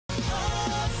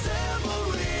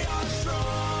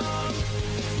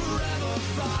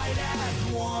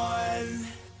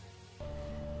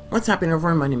What's happening,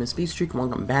 everyone? My name is Speedstreak and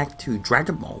welcome back to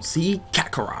Dragon Ball Z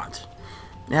Kakarot.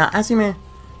 Now, as you may have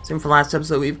seen from last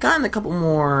episode, we've gotten a couple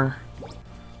more,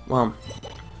 well,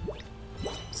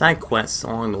 side quests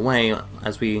along the way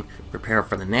as we prepare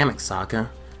for the Namek saga.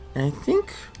 And I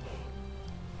think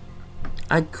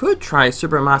I could try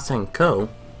Super Masenko.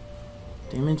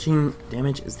 Damage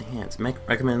is the hands.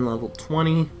 Recommend level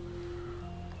 20.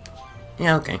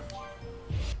 Yeah, okay.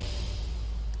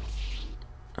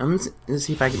 I'm gonna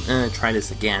see if I can try this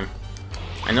again.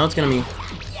 I know it's gonna be...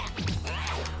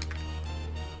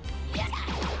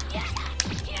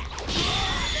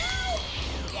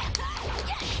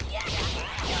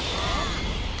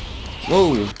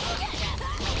 Whoa!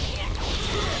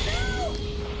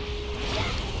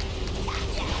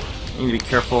 I need to be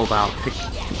careful about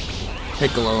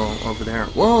Piccolo over there.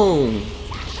 Whoa!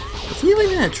 Is he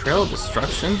leaving a trail of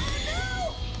destruction?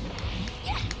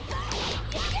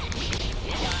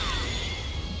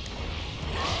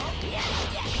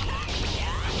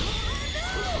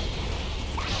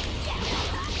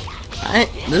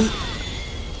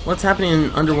 What's happening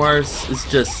in underwater is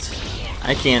just,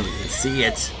 I can't even see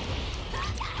it.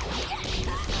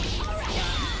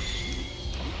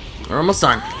 We're almost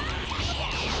done.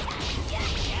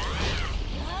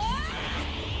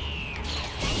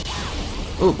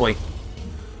 Oh boy.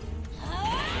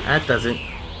 That does it.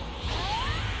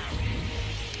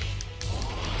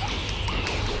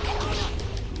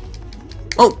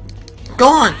 Oh!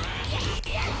 Gohan!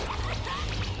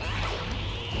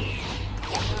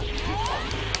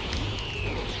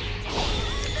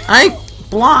 I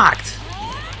blocked!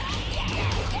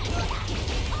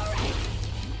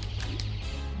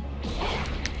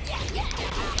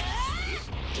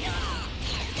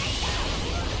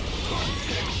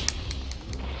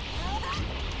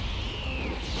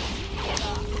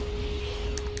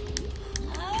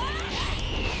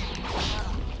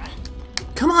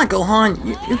 Come on,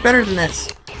 Gohan! You're better than this!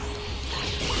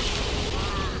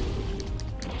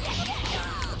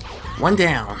 One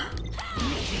down.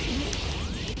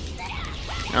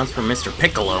 Now it's for Mr.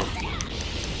 Piccolo.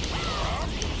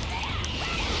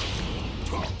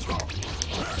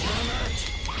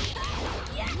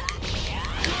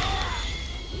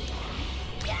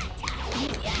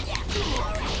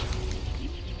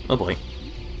 Oh boy.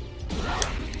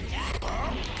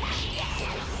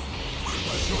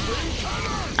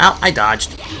 Ow, I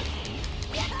dodged.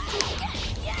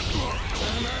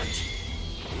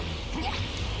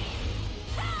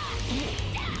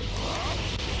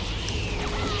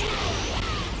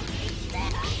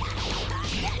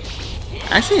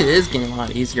 Actually, it is getting a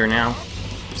lot easier now,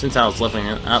 since I was leveling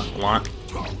it up a lot.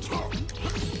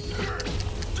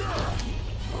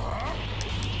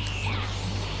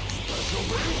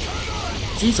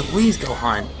 Jeez Louise,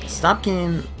 Gohan! Stop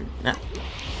getting... Nah.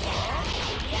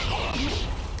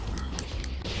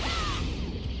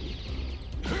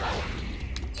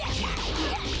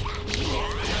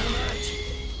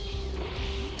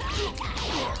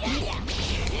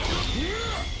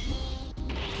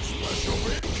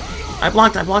 I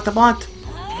blocked!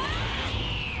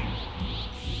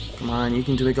 Come on, you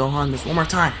can do it, Gohan. Just one more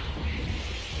time.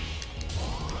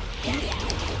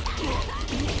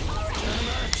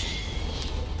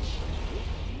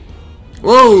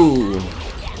 Whoa!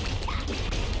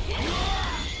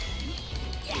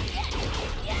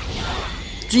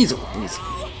 Jeez Louise.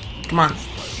 Come on.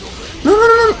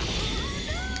 No!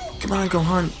 Come on,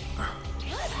 Gohan.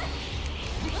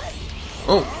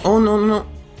 Oh, no.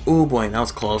 Oh boy, that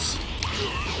was close.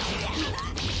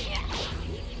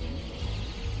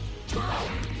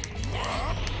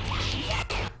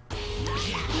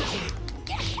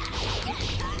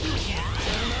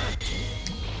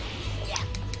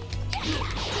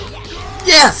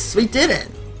 Yes, we did it.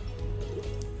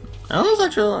 That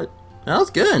was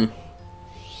good.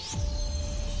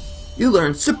 You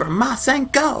learned Super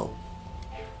Masenko.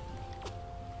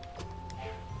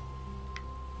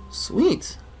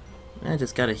 Sweet. I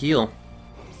just gotta heal.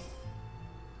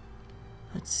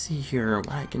 Let's see here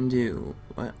what I can do.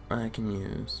 What I can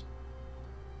use.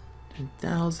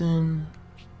 10,000.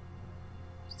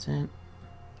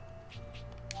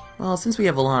 Well, since we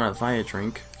have a lot of Via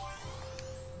Drink.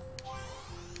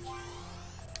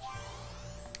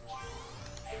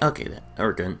 Okay,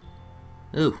 we're good.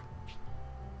 Ooh.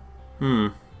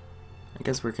 I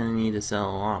guess we're gonna need to sell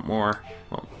a lot more.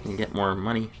 Well, and get more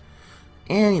money.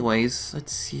 Anyways,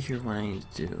 let's see here what I need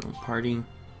to do. Party.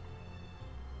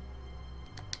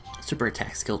 Super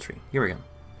attack skill tree. Here we go.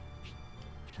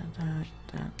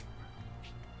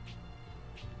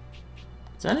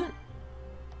 Is that it?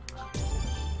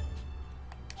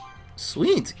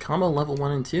 Sweet! Combo level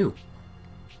 1 and 2.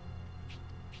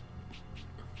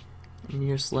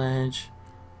 Meteor Sledge.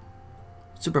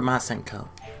 Super Masenko.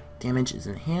 Damage is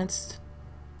enhanced.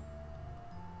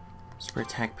 Super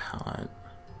Attack Palette.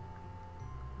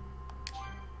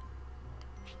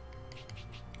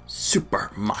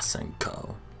 Super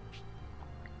Masenko.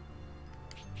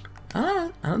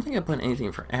 I don't think I put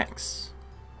anything for X.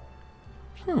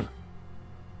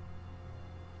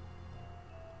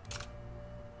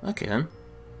 Okay then.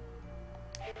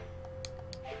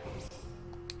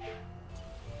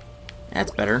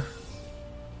 That's better.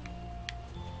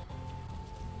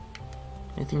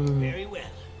 Anything? Very well.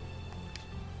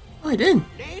 Oh, I did.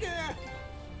 Later.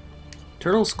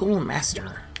 Turtle School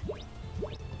Master.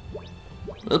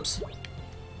 Oops.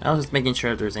 I was just making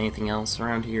sure if there's anything else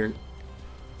around here.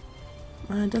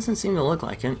 It doesn't seem to look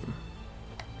like it.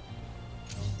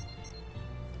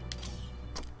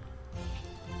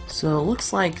 So it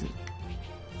looks like...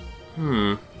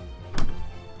 I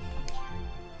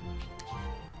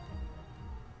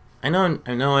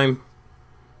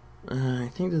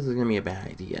think this is gonna be a bad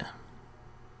idea.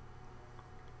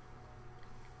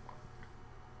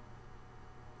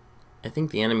 I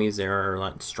think the enemies there are a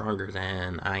lot stronger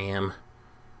than I am.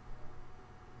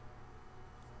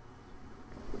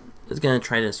 Just gonna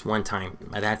try this one time,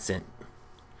 but that's it.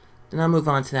 Then I'll move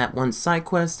on to that one side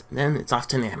quest, then it's off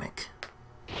to Namek.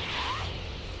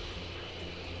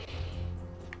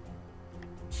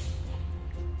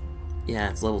 Yeah,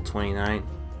 it's level 29.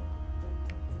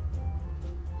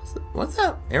 What's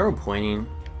that arrow pointing?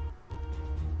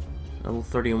 Level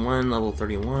 31, level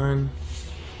 31.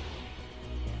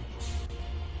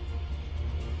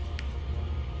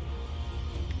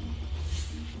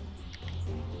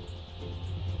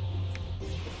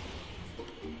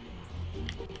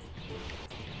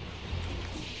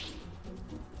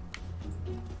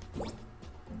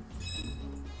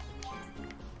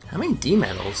 How many D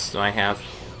medals do I have?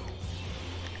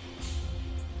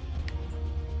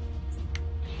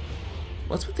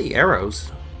 What's with the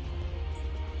arrows?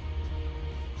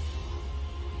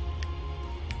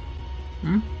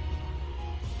 I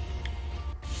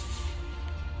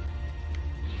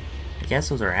guess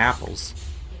those are apples.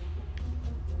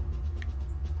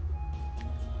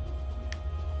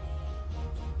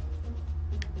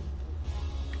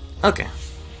 Okay.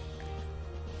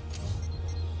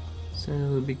 So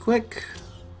it'll be quick.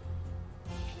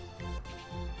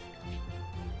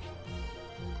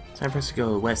 Time for us to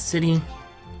go to West City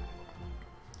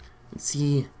and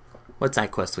see what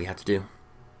side quest we have to do.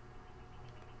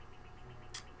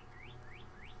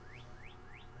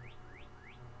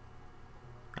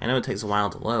 I know it takes a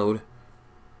while to load.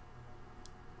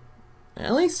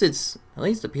 At least the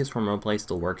PS4 remote play is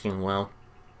still working well.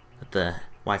 With the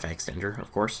Wi-Fi extender,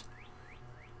 of course.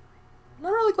 I'm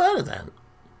not really glad of that.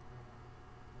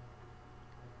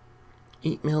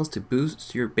 Eat meals to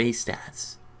boost your base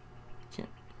stats. Okay.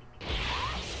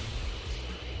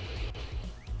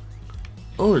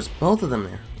 Oh, there's both of them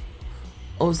there.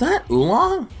 Oh, is that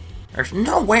Oolong? There's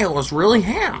no way it was really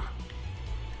him.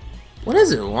 What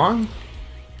is it, Oolong?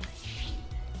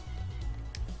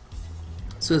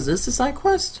 So is this the side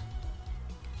quest?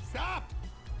 Stop!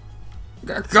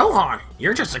 Gohan,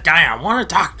 you're just a guy I want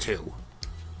to talk to.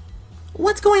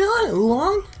 What's going on,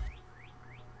 Oolong?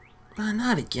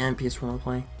 Not again, PS4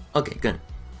 play. Okay, good.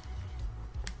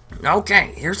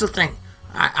 Okay, here's the thing.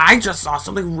 I just saw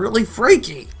something really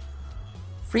freaky.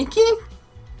 Freaky?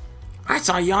 I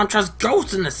saw Yamcha's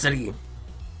ghost in the city.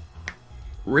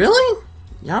 Really?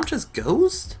 Yamcha's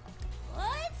ghost?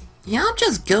 What?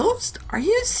 Yamcha's ghost? Are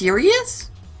you serious?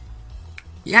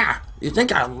 Yeah, you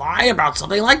think I'd lie about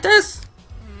something like this?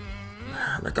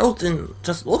 The ghost didn't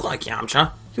just look like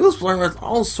Yamcha. He was flirting with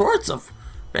all sorts of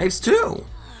babes too.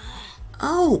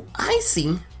 Oh, I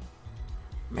see.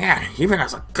 Man, even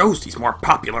as a ghost, he's more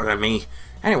popular than me.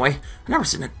 Anyway, I've never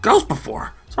seen a ghost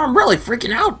before, so I'm really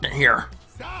freaking out in here.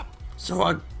 Stop!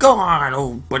 So, go on,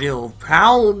 old buddy old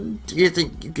pal. Do you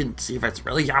think you can see if it's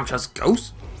really Yamcha's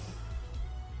ghost?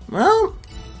 Well,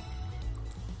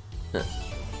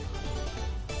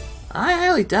 I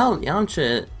highly doubt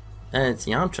Yamcha that it's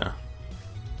Yamcha.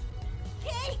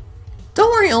 Okay.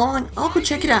 Don't worry, Along. I'll go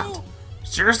check it out.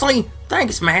 Seriously?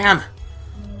 Thanks, man.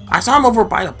 I saw him over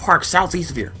by the park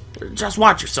southeast of here. Just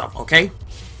watch yourself, okay?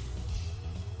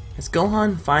 Has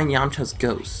Gohan find Yamcha's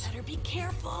ghost? Better be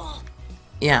careful.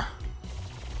 Yeah.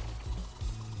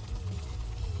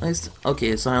 At least,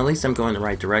 okay, so at least I'm going the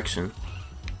right direction.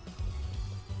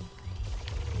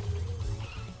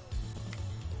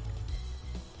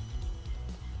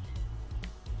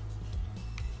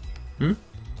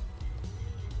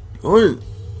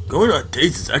 Going on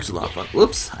dates is actually a lot of fun.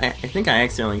 Whoops, I think I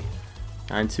accidentally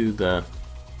got into the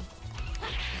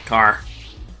car.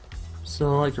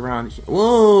 So, like, around here.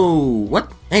 Whoa!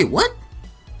 What? Hey, what?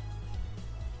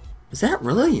 Is that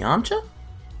really Yamcha?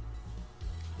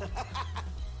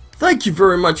 Thank you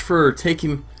very much for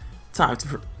taking time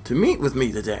to meet with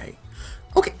me today.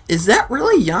 Okay, is that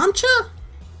really Yamcha?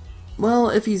 Well,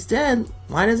 if he's dead,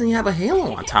 why doesn't he have a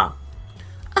halo on top?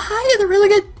 I had a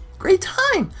really great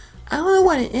time. I don't know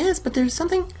what it is, but there's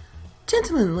something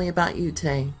gentlemanly about you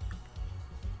today.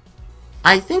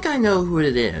 I think I know who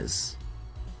it is.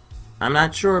 I'm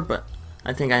not sure, but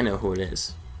I think I know who it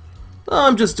is.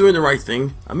 I'm just doing the right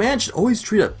thing. A man should always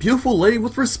treat a beautiful lady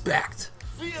with respect.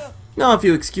 Now, if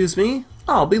you excuse me,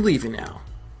 I'll be leaving now.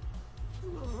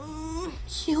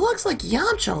 He looks like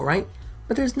Yamcha, right?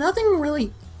 But there's nothing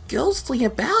really ghostly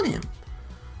about him.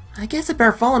 I guess I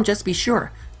better follow him just to be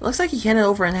sure. It looks like he headed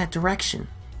over in that direction.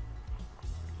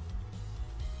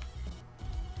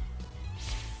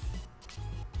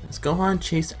 Let's go on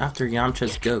chase after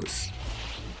Yamcha's ghost.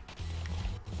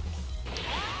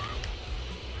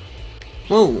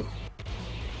 Whoa!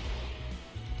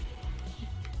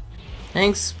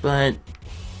 Thanks, but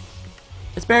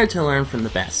it's better to learn from the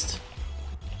best.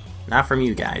 Not from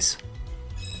you guys.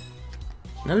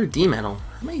 Another D medal.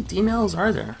 How many D medals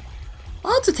are there?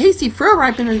 Well, it's a tasty fruit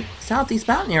ripe in the Southeast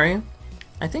Mountain area.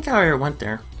 I think I already went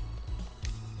there.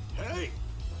 Hey!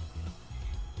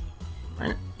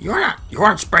 You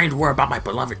aren't spreading word about my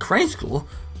beloved crane school.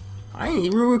 I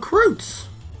need recruits.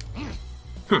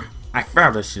 I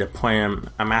failed to see the point in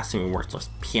amassing worthless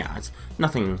peons.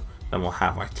 Nothing that will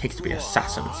have what it takes to be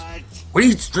assassins. We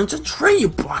need strength to train you,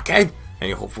 blockhead!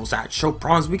 Any hopefuls that show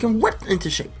problems we can whip into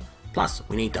shape. Plus,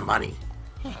 we need the money.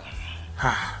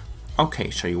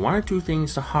 Okay, so you want to do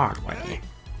things the hard way.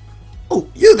 Oh,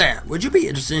 you there! Would you be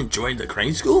interested in joining the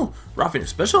crane school? We're offering a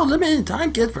special limited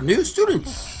time gift for new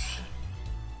students.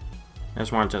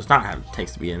 This one does not have what it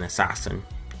takes to be an assassin.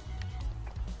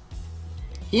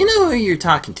 You know who you're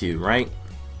talking to, right?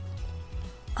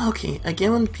 Okay,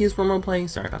 again on the PS4 mode play.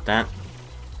 Sorry about that.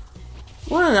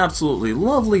 What an absolutely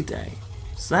lovely day.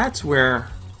 So that's where,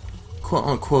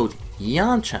 quote-unquote,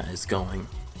 Yamcha is going.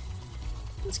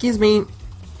 Excuse me.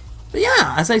 But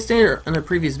yeah, as I stated in a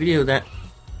previous video, that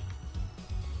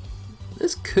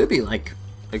this could be like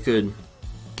a good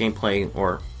gameplay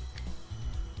or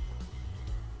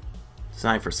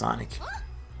design for Sonic.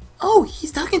 Oh,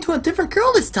 he's talking to a different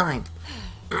girl this time.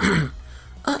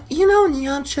 You know,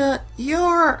 Yamcha,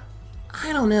 you're,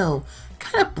 I don't know,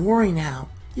 kind of boring now.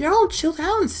 You're all chilled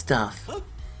out and stuff.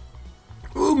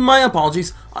 Oh, my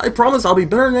apologies. I promise I'll be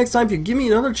better next time if you give me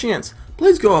another chance.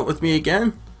 Please go out with me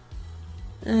again.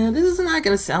 This is not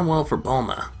gonna sound well for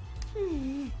Bulma.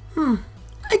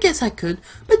 I guess I could,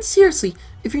 but seriously,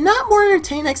 if you're not more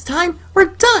entertained next time, we're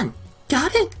done.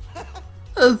 Got it?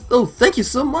 Oh, thank you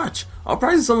so much. I'll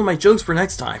practice some of my jokes for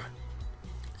next time.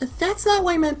 That's not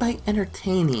what I meant by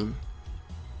entertaining.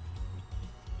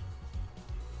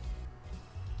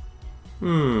 He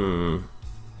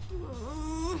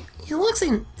looks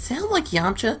and sounds like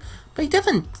Yamcha, but he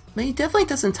definitely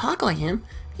doesn't talk like him.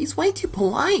 He's way too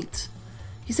polite.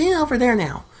 He's staying over there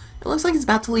now. It looks like he's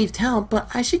about to leave town,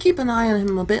 but I should keep an eye on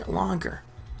him a bit longer.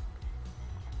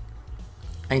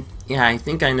 Yeah, I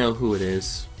think I know who it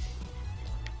is.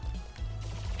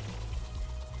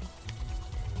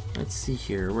 Let's see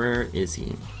here. Where is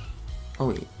he? Oh,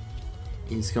 wait.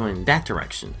 He's going in that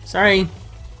direction. Sorry.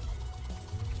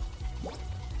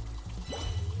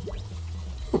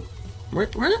 Oh, where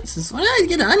did I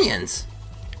get onions?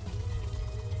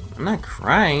 I'm not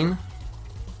crying.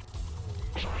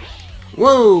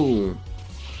 Whoa!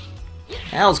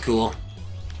 That was cool.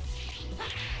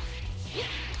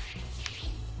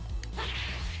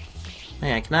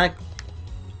 Hey, I cannot...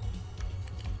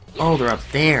 Oh, they're up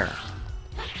there.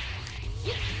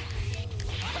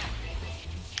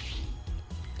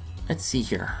 Let's see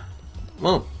here.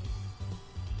 Whoa.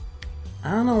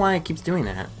 I don't know why it keeps doing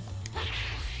that.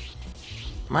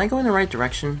 Am I going the right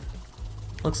direction?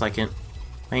 Looks like it.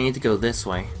 I need to go this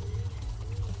way.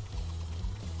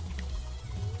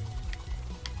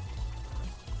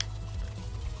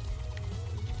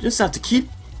 Just have to keep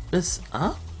this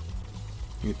up.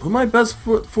 You put my best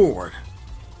foot forward.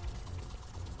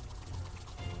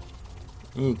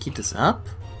 I need to keep this up.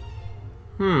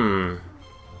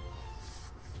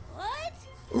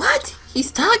 What?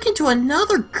 He's talking to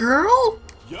another girl?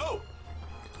 Yo!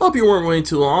 Hope you weren't waiting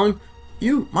too long.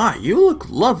 You look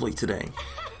lovely today.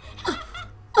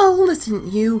 Oh,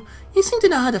 listen, you seem to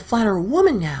know how to flatter a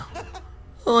woman now.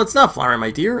 Well, it's not flattering,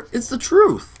 my dear. It's the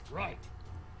truth. Right.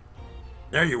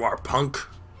 There you are, punk.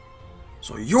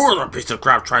 So you're the piece of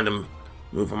crap trying to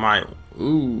move a mile.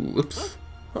 Ooh, oops.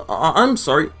 I'm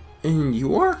sorry. And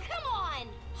you are? Come on!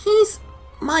 He's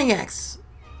my ex.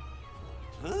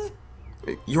 Huh?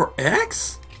 Your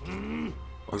ex?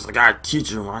 Looks like I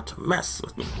teach you not to mess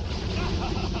with me.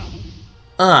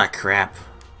 Ah, crap.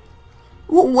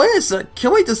 Well, wait a sec.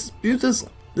 Can we dispute this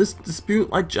dispute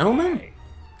like gentlemen?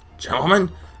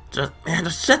 Gentlemen,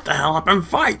 just shut the hell up and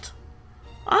fight.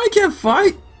 I can't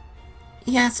fight.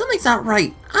 Yeah, something's not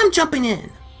right. I'm jumping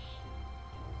in.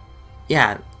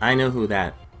 Yeah, I know who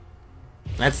that.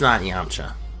 That's not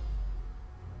Yamcha.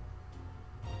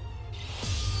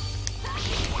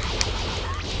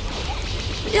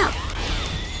 Yeah.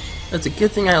 That's a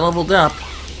good thing I leveled up.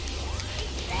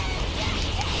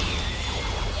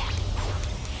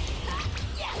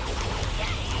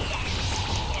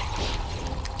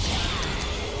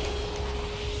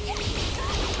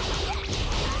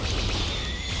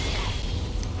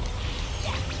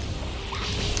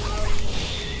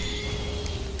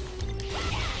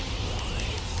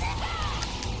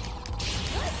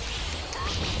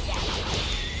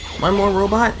 One more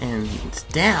robot and it's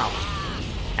down.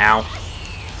 Ow.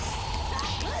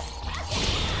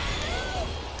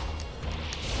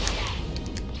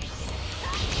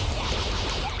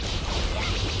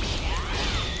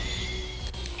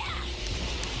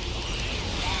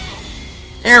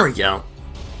 There we go.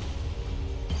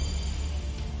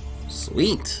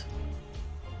 Sweet.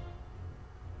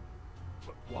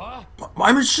 What?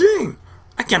 My machine!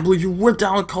 I can't believe you went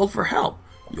down and called for help.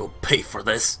 You'll pay for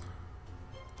this.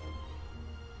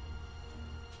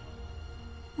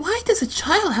 Why does a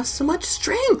child have so much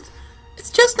strength?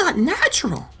 It's just not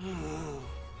natural.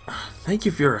 Thank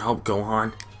you for your help,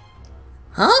 Gohan.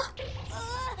 Huh?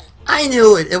 I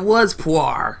knew it. It was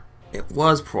Poir. It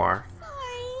was Poir.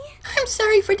 I'm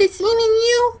sorry for deceiving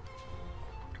you.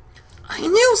 I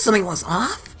knew something was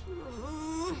off.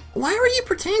 Why were you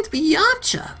pretending to be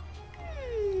Yamcha?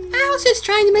 I was just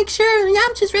trying to make sure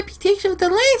Yamcha's reputation with the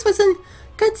ladies was in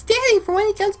good standing for when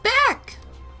he comes back.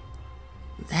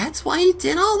 That's why you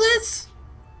did all this?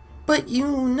 But you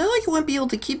know you wouldn't be able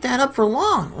to keep that up for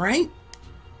long, right?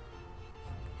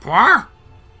 Poir?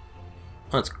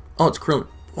 Oh, it's Krillin.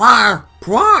 Poir!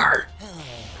 Poir!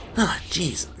 Ah,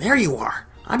 jeez, there you are.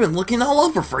 I've been looking all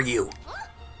over for you.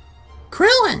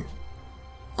 Krillin!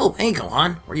 Oh, hey,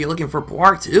 Gohan. Were you looking for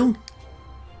Poir too?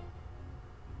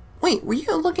 Wait, were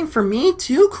you looking for me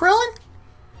too, Krillin?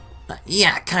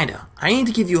 Yeah, kinda. I need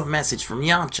to give you a message from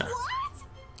Yamcha.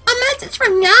 A message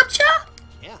from Yamcha?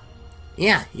 Yeah.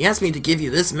 Yeah, he asked me to give you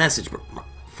this message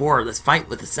for this fight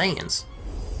with the Saiyans.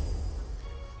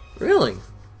 Really?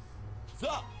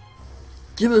 Sup?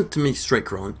 Give it to me straight,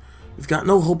 Krillin. We've got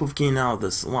no hope of getting out of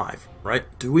this alive, right?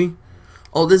 Do we?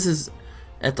 Oh, this is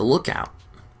at the lookout.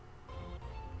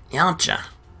 Yamcha.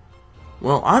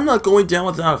 Well, I'm not going down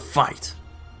without a fight.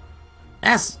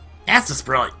 That's the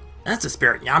spirit. That's the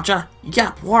spirit, Yamcha. You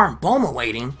got Poir and Bulma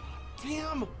waiting.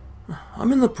 Damn.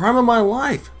 I'm in the prime of my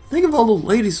life. Think of all the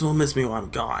ladies who'll miss me while I'm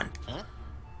gone.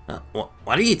 Huh?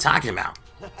 What are you talking about?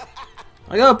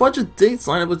 I got a bunch of dates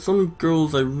lined up with some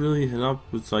girls I really hit up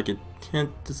with, so I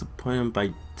can't disappoint them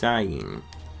by dying.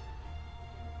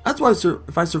 That's why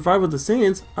if I survive with the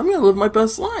Saiyans, I'm gonna live my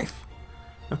best life.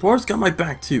 And Poir's got my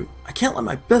back too. I can't let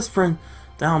my best friend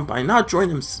down by not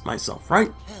joining him myself,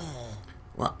 right?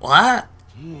 What?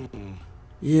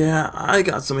 Yeah, I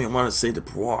got something I want to say to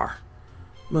Poir.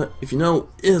 But if you know,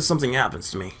 if something happens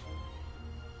to me.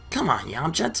 Come on,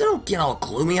 Yamcha, don't get all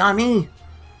gloomy on me.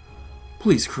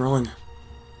 Please, Krillin.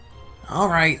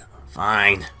 Alright,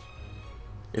 fine.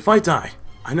 If I die,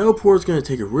 I know Poir's gonna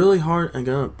take it really hard and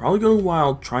probably go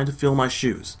wild trying to fill my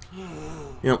shoes.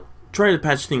 You know, trying to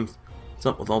patch things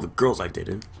up with all the girls I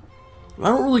dated. But I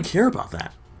don't really care about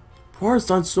that. Poir has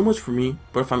done so much for me,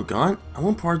 but if I'm gone, I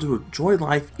want Poir to enjoy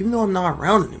life even though I'm not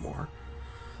around anymore.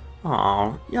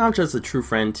 Aw, Yamcha's a true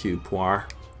friend to Poir.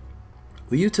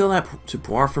 Will you tell that to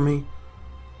Poir for me?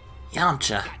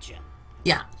 Yamcha. Gotcha.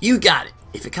 Yeah, you got it.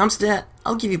 If it comes to that,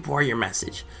 I'll give you Poir your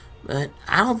message. But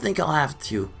I don't think I'll have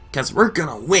to, because we're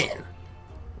gonna win.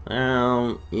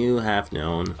 Well, you have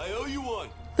known. I owe you one.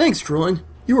 Thanks, Krillin.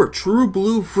 You are a true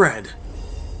blue friend.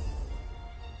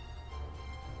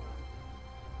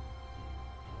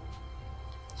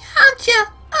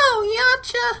 Yamcha! Oh,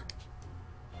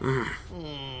 Yamcha!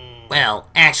 Well,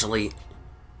 actually,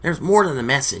 there's more to the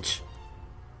message.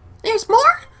 There's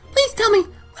more? Please tell me,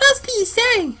 what else did he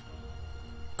say?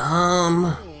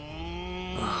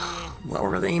 What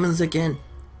were the names again?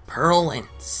 Pearl and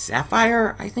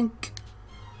Sapphire, I think?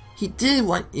 He did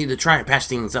want you to try and patch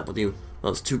things up with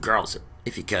those two girls,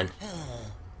 if you could.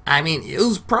 I mean, he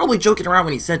was probably joking around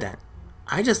when he said that.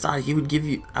 I just thought I would give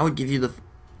you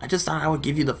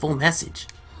the full message.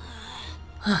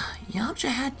 Yamcha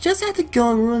had to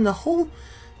go and ruin the whole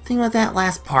thing with that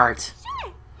last part.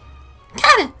 Sure.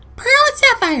 Got it! Pearl and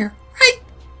Sapphire, right?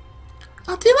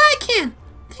 I'll do what I can.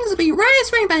 Things will be right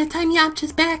as rain by the time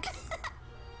Yamcha's back.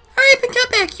 Hurry up and come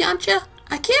back, Yamcha.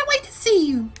 I can't wait to see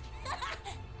you.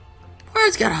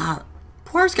 Poirot's got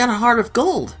a heart of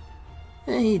gold.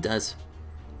 Yeah, he does.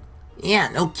 Yeah,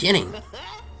 no kidding.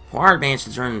 Poirot managed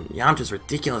to turn Yamcha's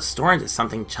ridiculous story into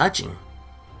something touching.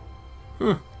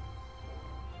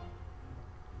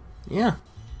 Yeah.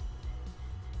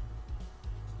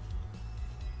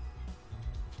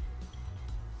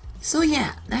 So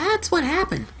yeah, that's what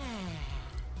happened.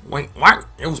 Wait, what?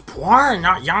 It was Poirot and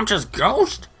not Yamcha's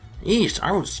ghost? Yeesh,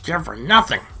 I was scared for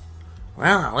nothing.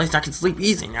 Well, at least I can sleep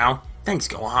easy now. Thanks,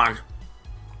 Gohan.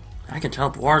 I can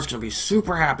tell Poirot's gonna be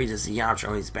super happy to see Yamcha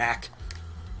when he's back.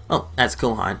 Oh, that's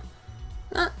Gohan.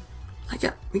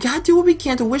 We gotta do what we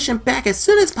can to wish him back as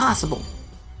soon as possible.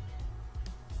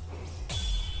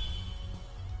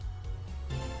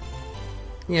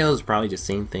 Yeah, it was probably just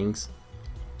saying things.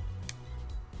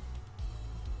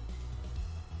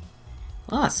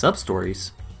 Ah,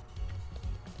 sub-stories.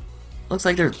 Looks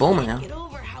like there's Bulma now. Get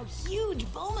over how huge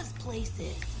Bulma's place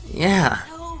is. Yeah.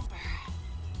 It's over.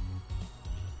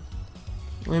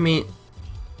 What do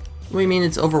you mean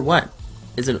it's over what?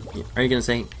 Is it, are you gonna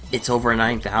say it's over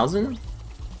 9,000?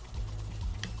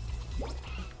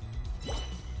 I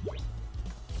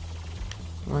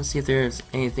wanna see if there's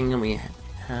anything that we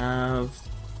have.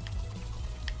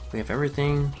 We have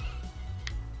everything.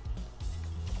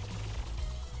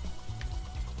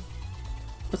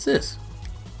 What's this?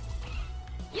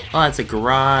 Oh, it's a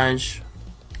garage.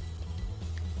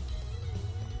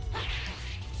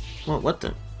 What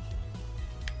the?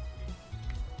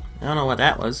 I don't know what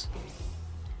that was.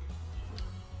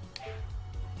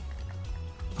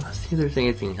 Let's see if there's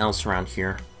anything else around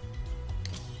here.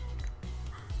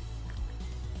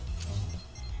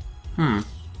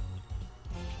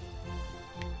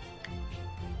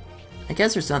 I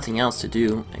guess there's nothing else to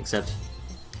do except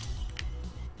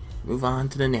move on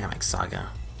to the Namek saga.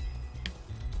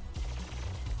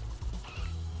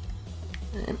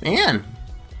 Man,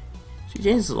 she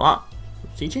changes a lot.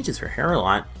 She changes her hair a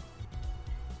lot.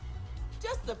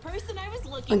 Just the person I was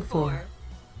looking for.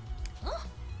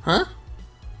 Huh?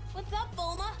 What's up,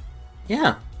 Bulma?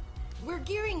 Yeah. We're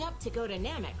gearing up to go to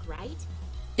Namek, right?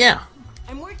 Yeah.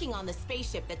 I'm working on the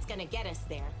spaceship that's gonna get us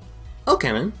there.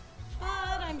 Okay, man.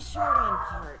 But I'm short on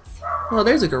parts. Well,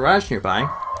 there's a garage nearby.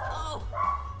 Oh,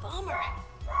 bummer.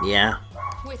 Yeah.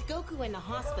 With Goku in the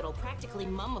hospital practically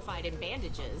mummified in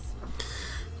bandages,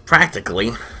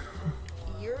 Practically.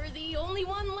 you're the only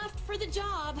one left for the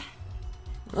job.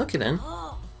 Okay then.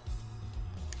 Oh.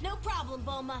 No problem,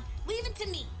 Bulma. Leave it to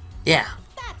me. Yeah.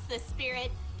 That's the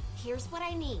spirit. Here's what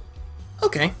I need.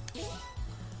 Okay.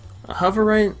 A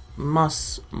hoverite,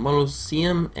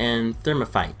 Molosium, and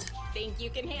Thermophyte. Think you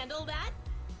can handle that?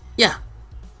 Yeah.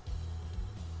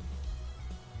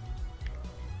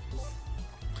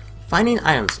 Finding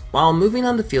items. While moving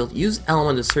on the field, use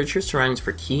Element to search your surroundings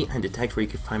for key and detect where you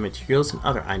can find materials and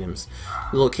other items.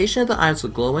 The location of the items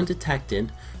will glow when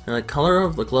detected, and the color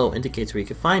of the glow indicates where you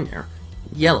can find them.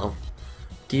 Yellow.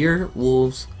 Deer,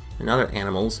 wolves, and other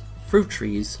animals. Fruit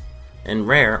trees. And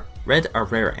red are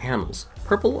rare animals.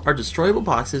 Purple are destroyable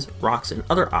boxes, rocks, and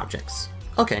other objects.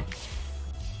 Okay.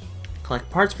 Collect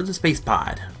parts for the space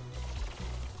pod.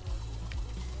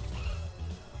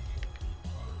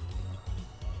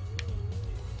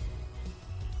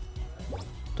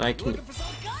 I can. Got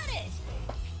it.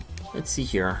 Let's see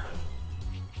here.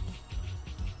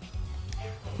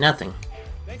 Nothing.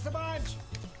 Thanks a bunch.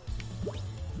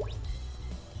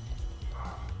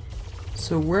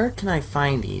 So where can I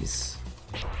find these?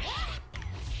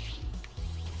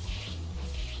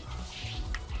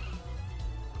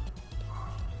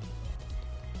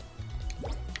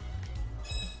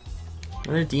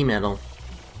 Another D medal.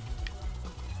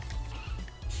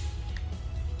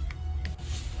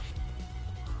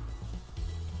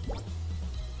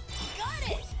 Got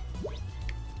it.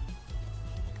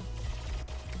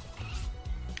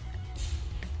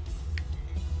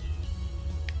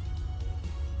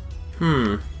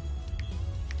 Hmm.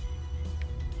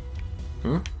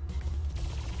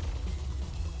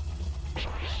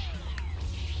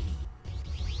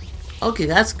 Okay,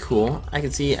 that's cool. I can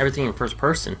see everything in first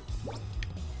person.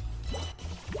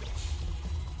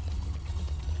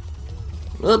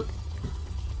 Whoop.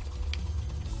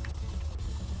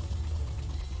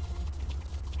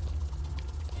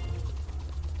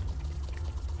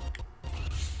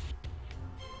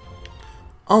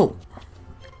 Oh.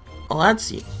 Oh, let's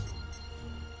see.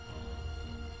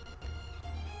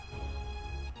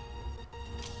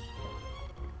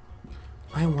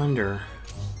 I wonder.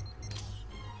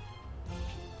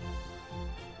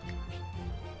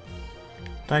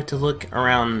 Do I have to look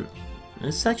around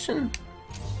this section?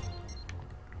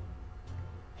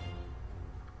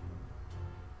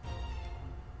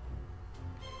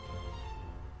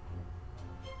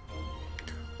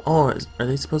 Oh, are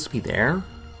they supposed to be there?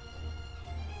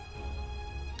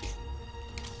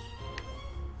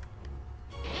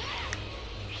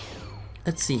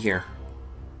 Let's see here.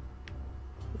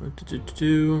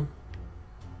 Am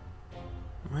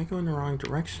I going the wrong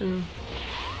direction?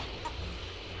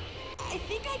 I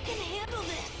think I can handle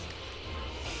this.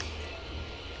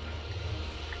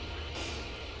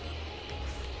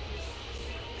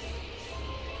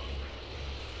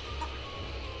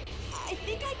 I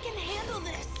think I can handle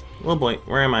this. Oh boy,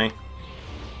 where am I?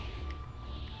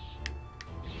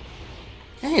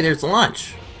 Hey, there's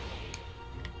lunch.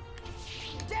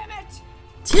 Damn it!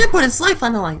 Tia put his life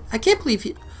on the line. I can't believe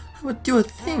I would do a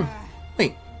thing.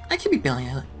 Wait, I can't be belly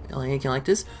aching like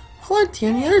this. Hold on, Tia,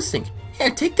 and the others think.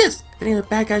 Here, take this. If any of the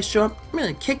bad guys show up, I'm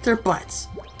gonna kick their butts.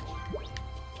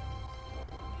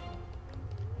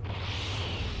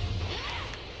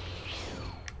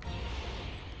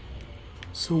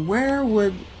 So where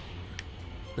would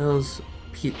those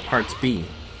parts be?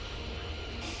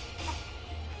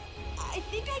 I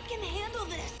think I can handle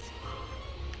this.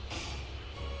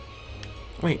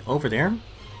 Wait, over there?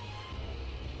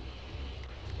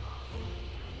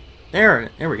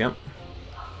 There we go.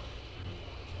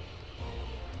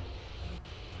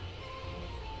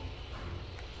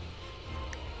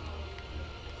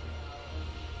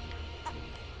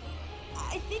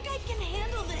 I think I can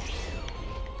handle this.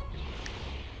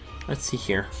 Let's see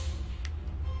here.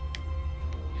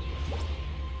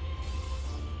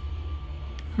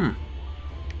 Here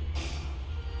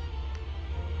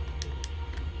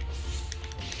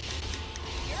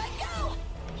I go.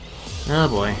 Oh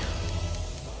boy.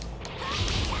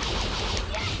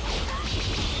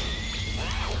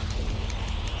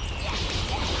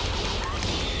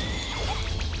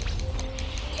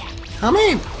 How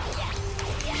many?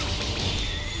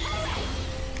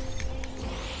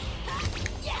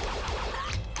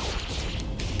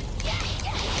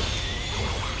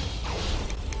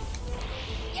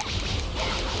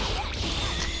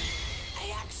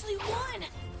 I actually won.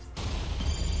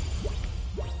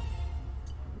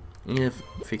 You need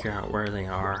to figure out where they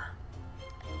are.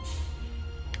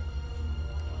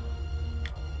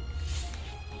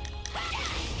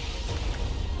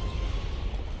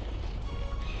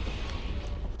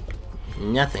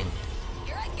 Nothing.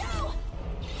 Here I go.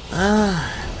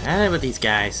 At it with these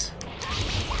guys.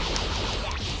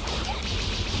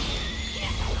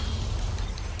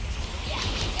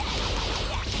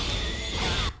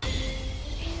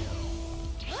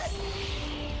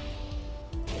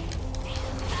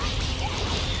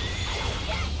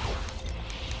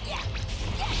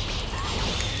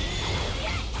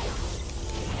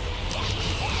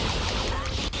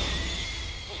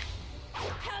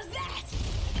 How's that?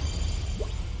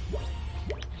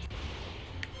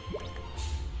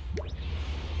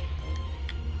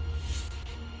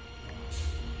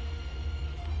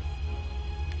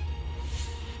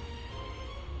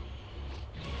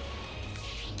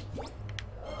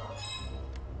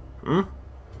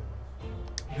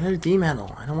 Another D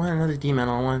medal. I don't want another D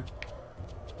medal. I want.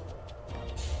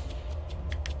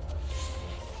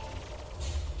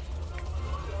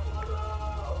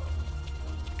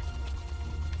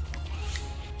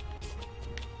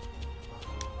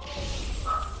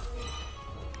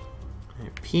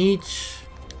 Peach.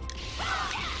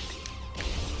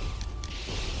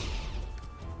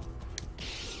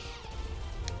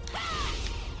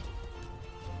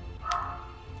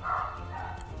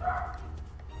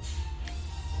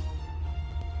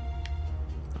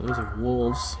 Those are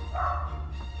wolves.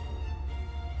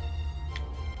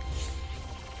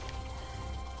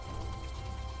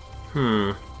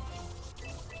 Where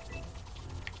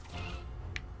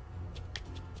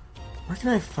can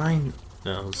I find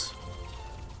those?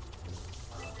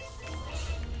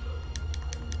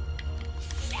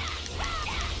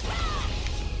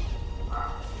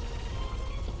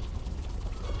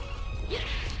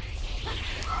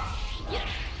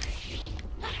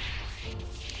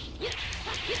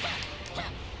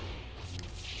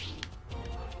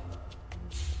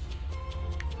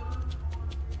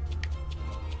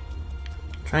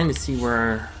 Trying to see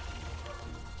where.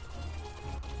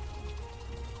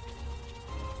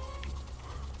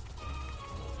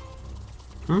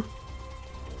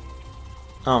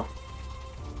 Oh.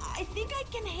 I think I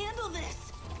can handle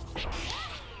this.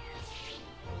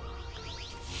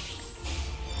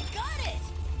 Got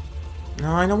it.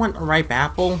 No, I don't want a ripe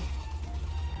apple.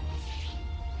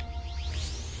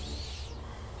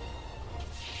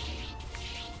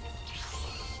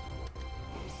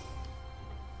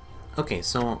 Okay,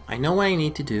 so I know what I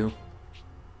need to do.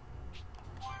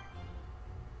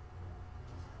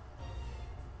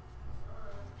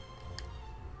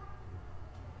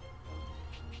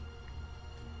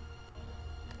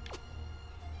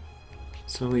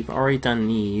 So we've already done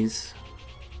these.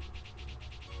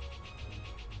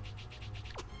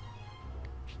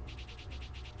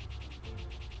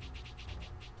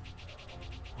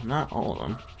 Well, not all of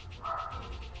them.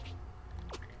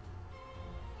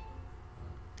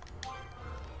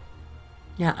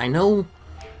 Yeah, I know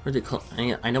where to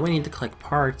I know we need to collect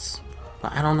parts,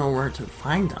 but I don't know where to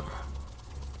find them.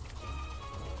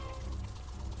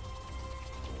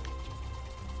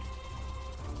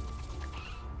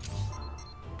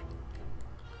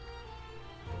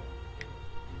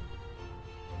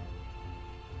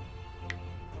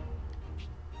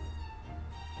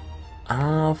 I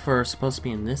don't know if we're supposed to be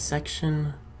in this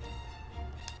section.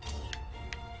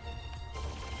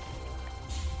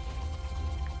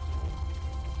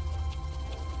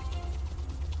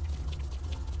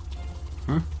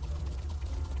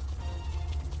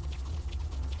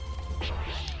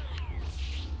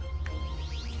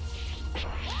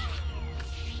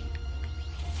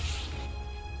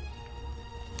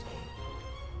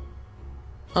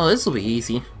 Oh, this will be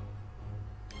easy.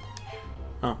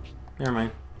 Oh, never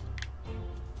mind.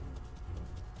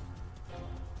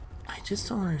 I just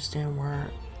don't understand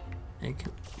where it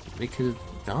could have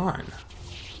gone.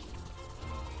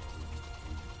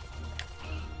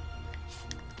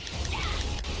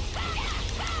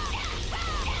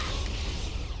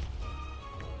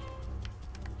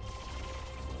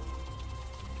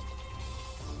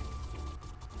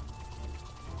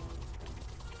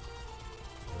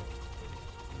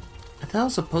 I thought it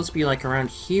was supposed to be like around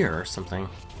here or something.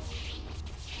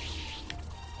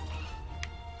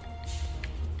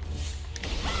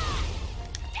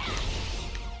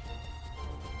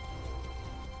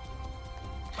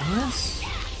 Unless...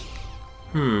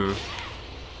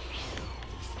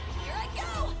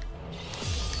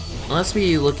 Unless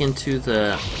we look into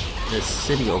this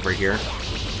city over here.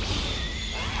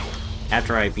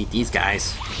 After I beat these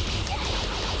guys.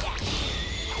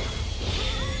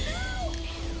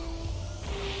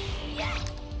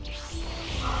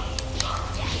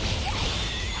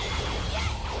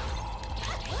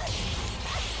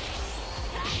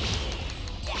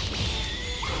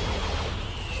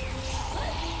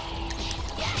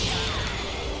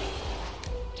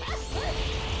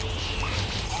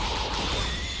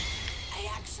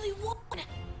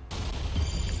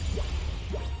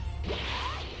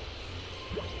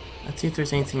 Let's see if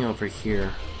there's anything over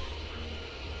here.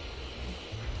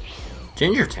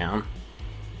 Gingertown?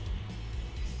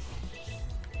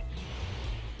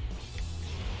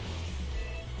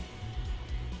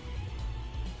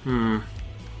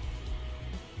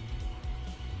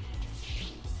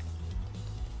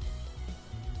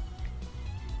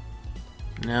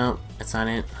 No, that's not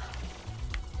it.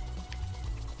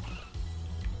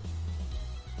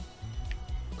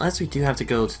 Unless we do have to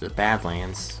go to the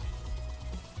Badlands.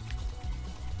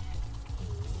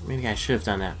 Maybe I should have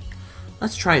done that.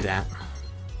 Let's try that.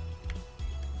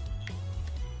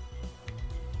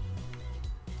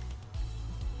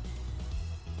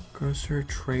 Grocer,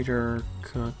 trader,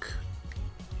 cook.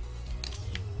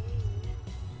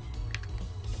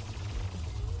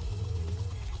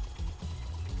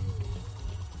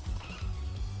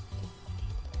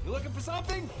 You looking for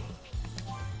something?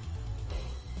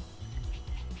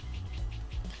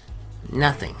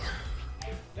 Nothing.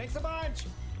 Thanks a bunch.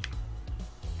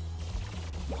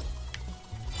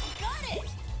 Got it!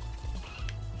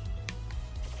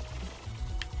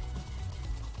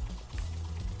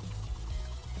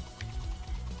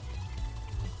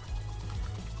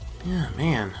 Yeah,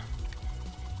 man.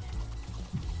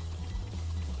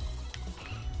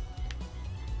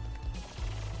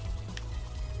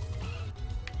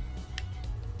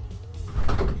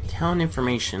 Town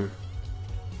information.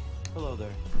 Hello there.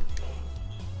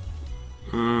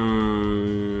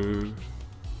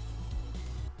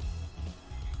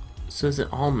 So is it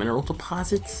all mineral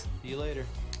deposits? See you later.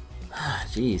 Ah,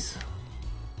 jeez.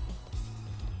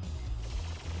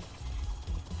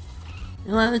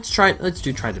 You know what, let's try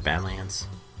the Badlands.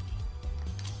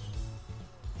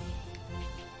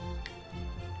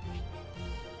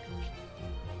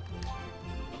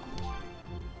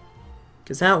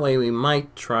 Because that way we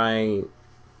might try...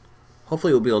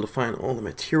 Hopefully we'll be able to find all the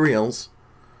materials.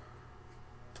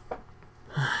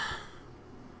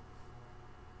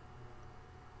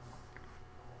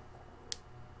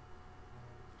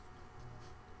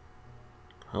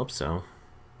 Hope so.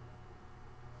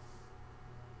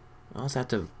 I also have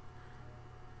to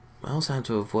I also have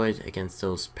to avoid against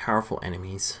those powerful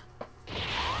enemies.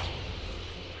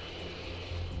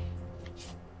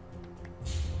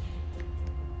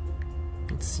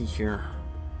 Let's see here.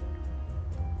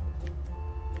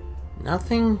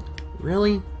 Nothing,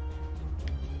 really?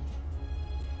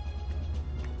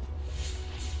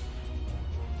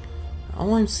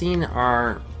 All I'm seeing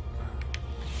are...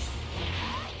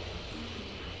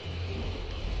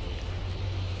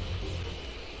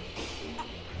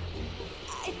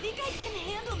 I think I can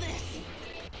handle this.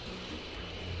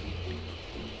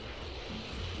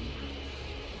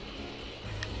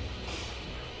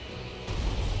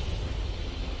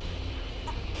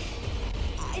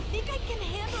 I think I can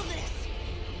handle this.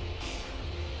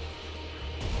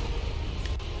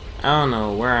 I don't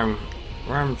know where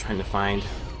I'm trying to find.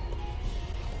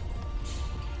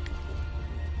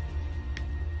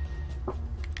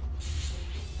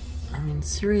 I mean,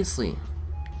 seriously.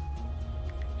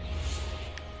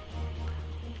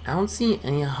 I don't see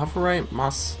any Hoverite,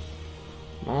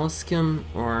 Molluscum,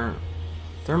 or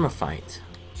Thermophyte.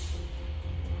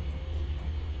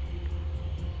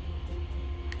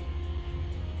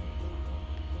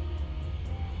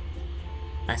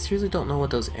 I seriously don't know what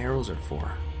those arrows are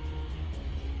for.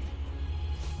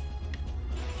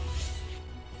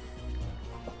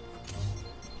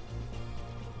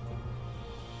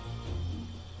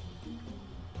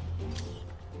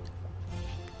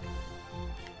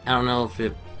 I don't know if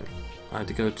I have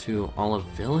to go to Olive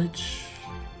Village.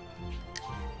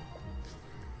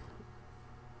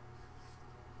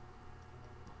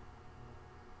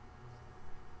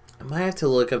 I might have to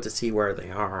look up to see where they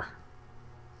are.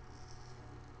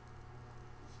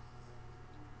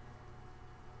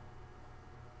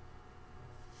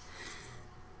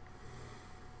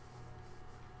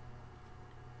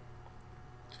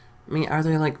 I mean, are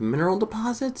they like mineral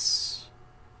deposits?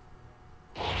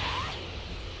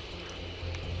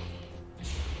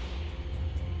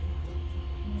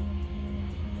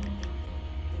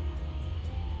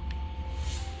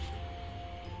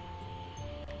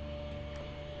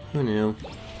 Who knew?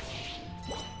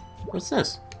 What's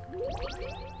this?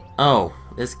 Oh,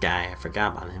 this guy. I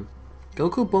forgot about him.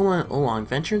 Goku, Bulma, and Oolong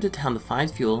venture into town to find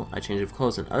fuel, a change of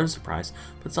clothes, and other supplies,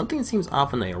 but something seems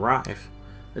off when they arrive.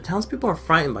 The townspeople are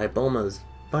frightened by Bulma's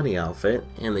bunny outfit,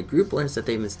 and the group learns that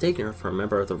they've mistaken her for a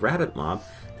member of the rabbit mob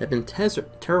that had been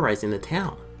terrorizing the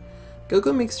town.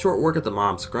 Goku makes short work of the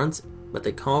mob's grunts, but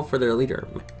they call for their leader,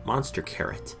 Monster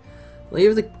Carrot.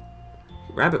 Later, the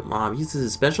rabbit mob uses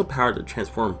his special power to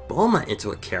transform Bulma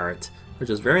into a carrot, which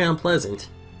is very unpleasant.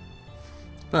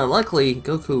 But luckily,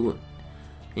 Goku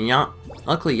and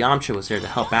Yamcha was there to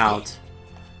help out,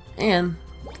 and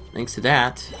thanks to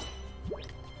that,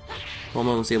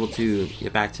 Bulma was able to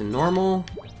get back to normal,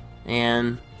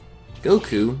 and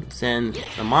Goku sent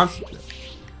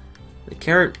the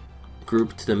carrot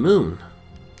group to the moon.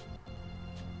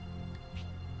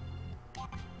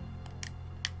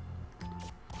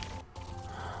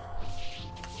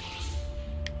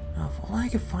 Now, if all I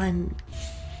could find...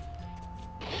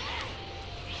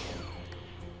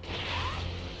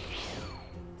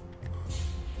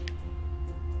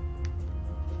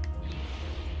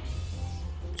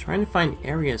 Trying to find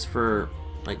areas for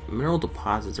like mineral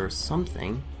deposits or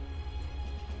something.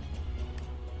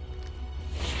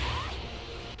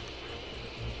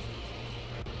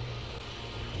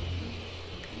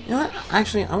 You know what?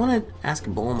 Actually, I want to ask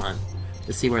Bulma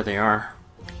to see where they are.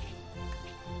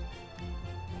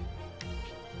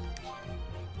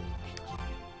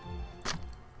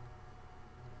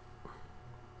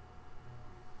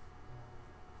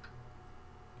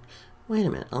 Wait a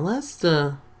minute. Unless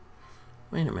the...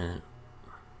 Wait a minute.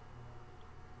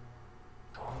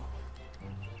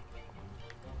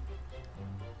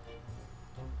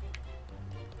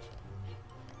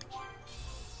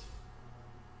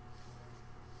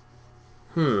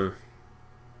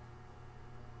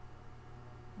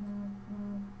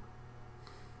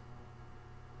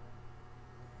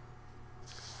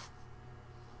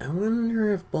 I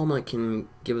wonder if Bulma can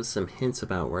give us some hints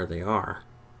about where they are.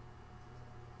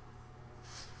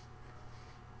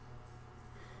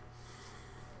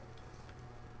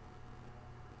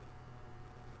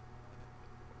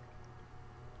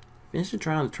 Finish the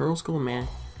trial in the Turtle School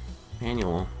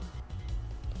manual.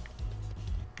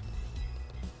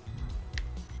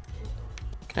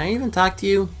 Can I even talk to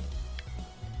you?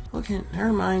 Okay,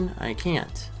 never mind. I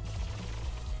can't.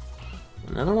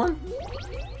 Another one?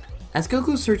 As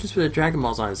Goku searches for the Dragon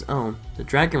Balls on his own, the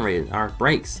Dragon Raid arc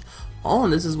breaks. Oh,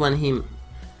 and this is when he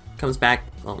comes back,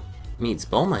 well, meets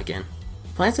Bulma again.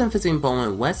 He plans on visiting Bulma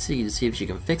in West City to see if she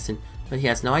can fix it, but he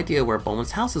has no idea where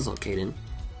Bulma's house is located.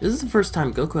 This is the first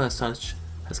time Goku has such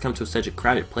has come to such a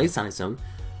crowded place on his own,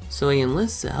 so he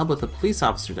enlists the help of a police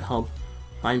officer to help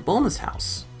find Bulma's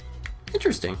house.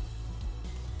 Interesting.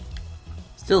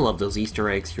 Still love those Easter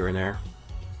eggs here and there.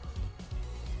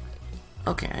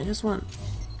 Okay, I just want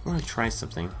to try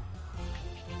something.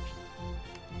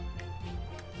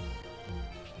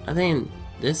 Are they in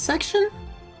this section?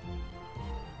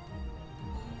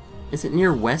 Is it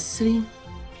near West City?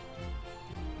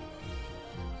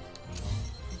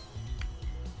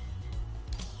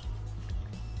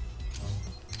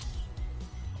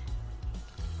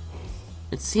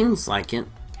 It seems like it.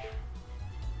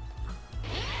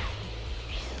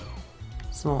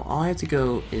 So all I have to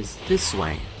go is this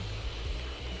way.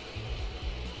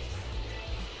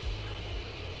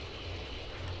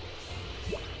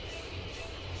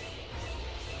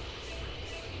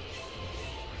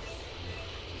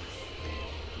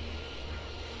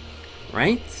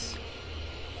 Right?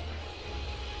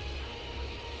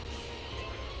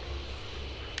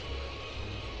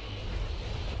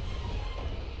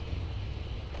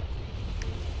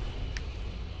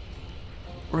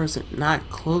 Or is it not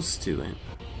close to it?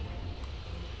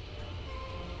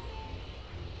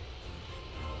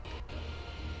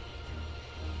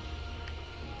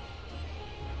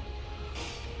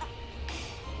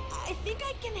 I think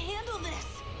I can handle this.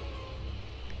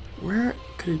 Where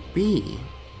could it be?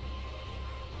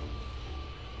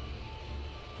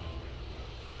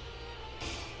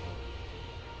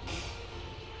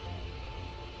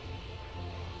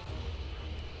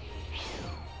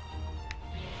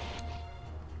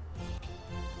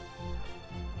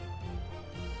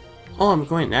 Oh, I'm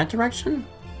going that direction?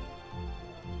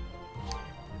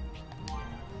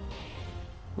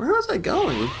 Where was I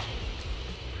going?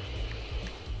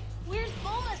 Where's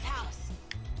Bulma's house?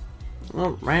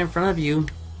 Well, right in front of you.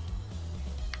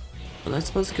 Was I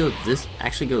supposed to go this,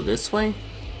 actually go this way?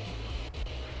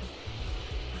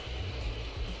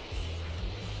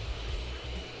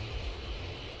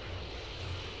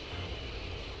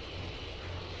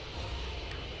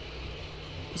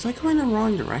 Was I going the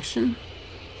wrong direction?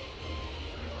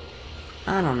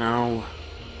 I don't know.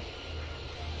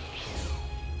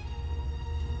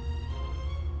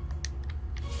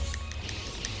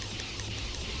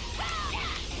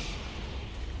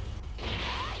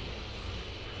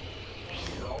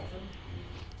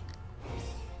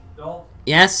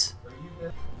 Yes?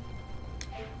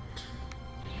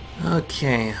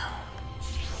 Okay.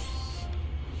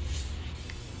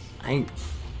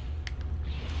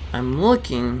 I'm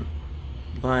looking,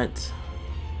 but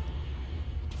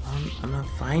I'm not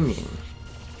finding.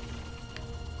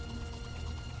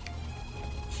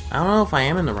 I don't know if I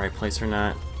am in the right place or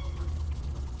not.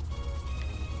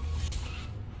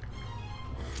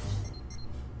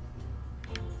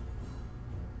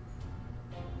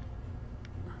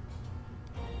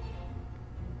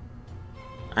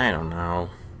 I don't know.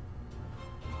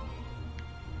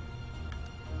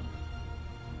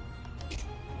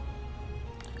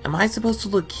 Am I supposed to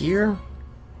look here?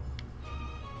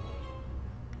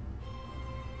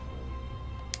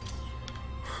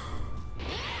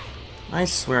 I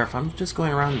swear, if I'm just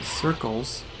going around in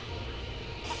circles...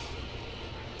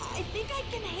 I think I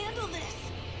can handle this.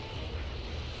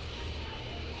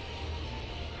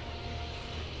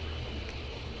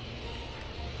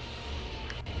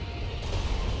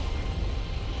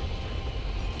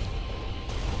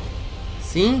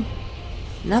 See?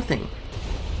 Nothing.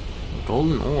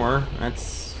 Golden ore,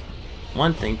 that's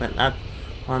one thing, but not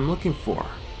what I'm looking for.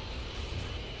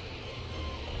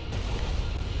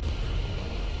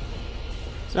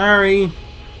 Sorry.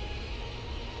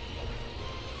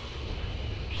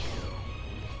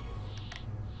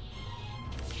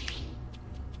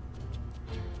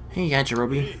 Hey,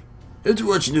 Yajirobe. After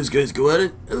watching those guys go at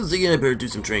it, I was thinking I better do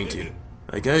some training too.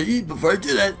 I gotta eat before I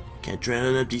do that. Can't train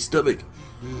on an empty stomach.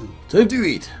 Time to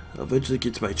eat. I'll eventually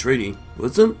get to my training.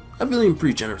 What's up? I'm feeling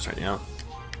pretty generous right now.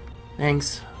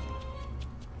 Thanks.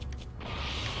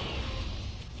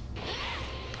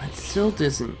 That still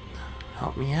doesn't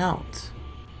help me out.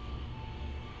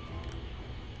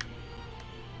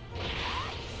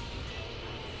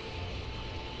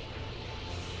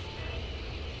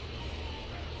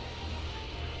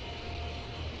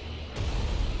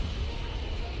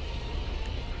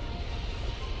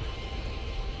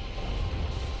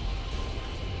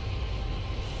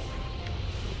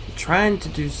 Trying to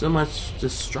do so much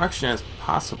destruction as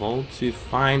possible to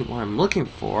find what I'm looking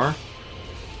for. I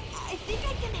think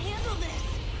I can handle this.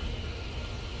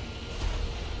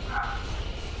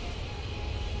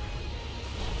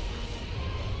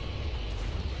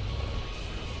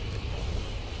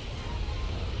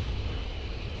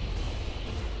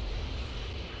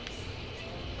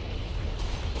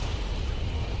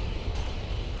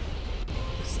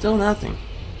 Still nothing.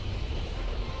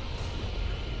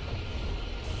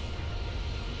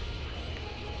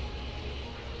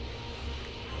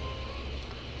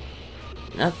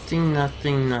 Nothing,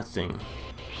 nothing, nothing.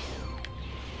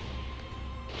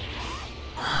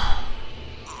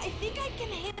 I think I can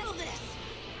handle this.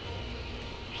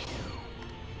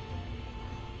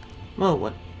 Whoa,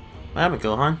 what happened,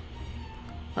 Gohan?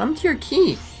 I'm to your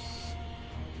key.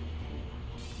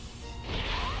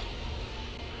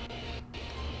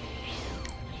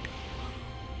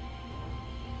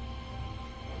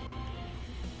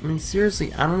 I mean,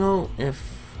 seriously, I don't know if...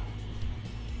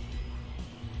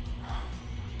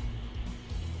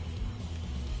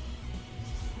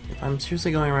 If I'm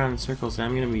seriously going around in circles,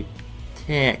 I'm gonna be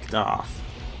ticked off.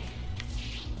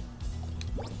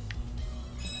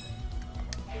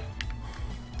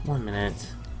 One minute.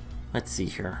 Let's see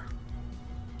here.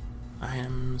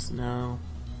 Items, no.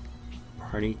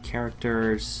 Party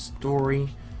characters, story,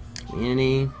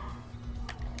 community.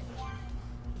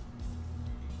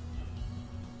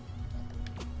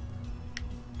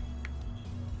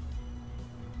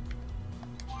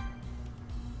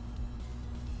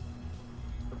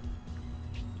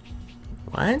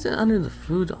 Why is it under the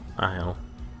food aisle?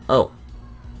 Oh.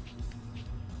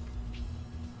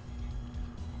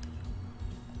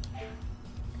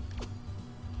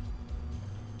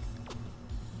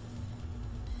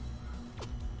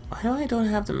 Why do I don't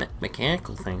have the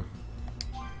mechanical thing?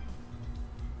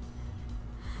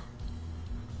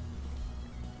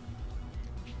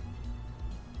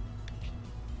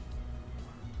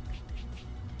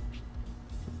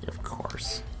 Of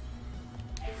course.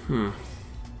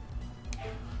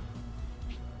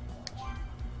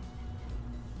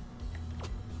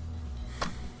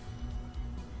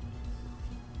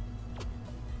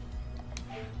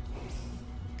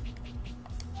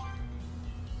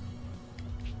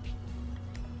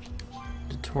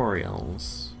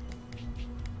 Tutorials.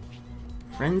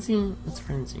 Frenzy? What's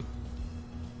Frenzy?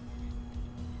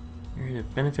 Area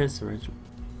of benefits.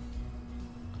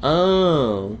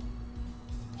 Oh.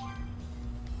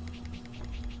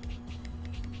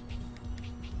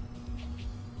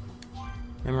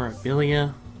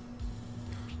 Memorabilia.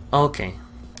 Okay.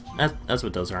 That's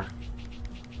what those are.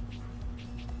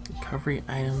 Recovery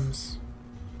items.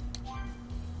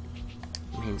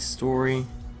 Main story.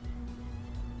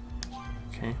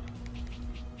 Okay.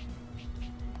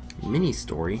 Mini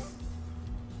story.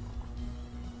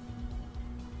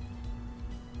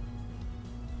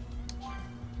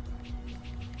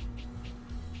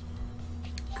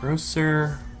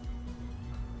 Grocer.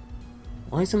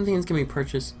 Only some things can be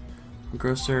purchased.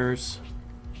 Grocers.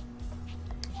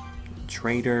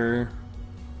 Trader.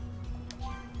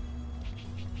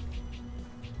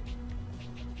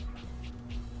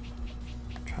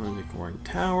 Traveling to Gohan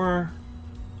Tower.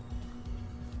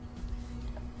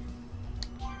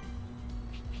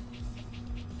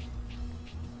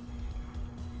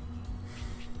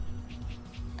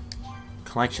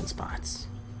 Collection spots.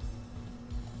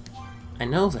 I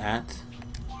know that.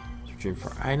 Searching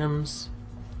for items.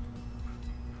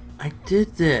 I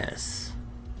did this.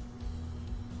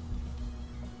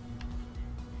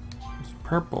 It's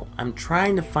purple. I'm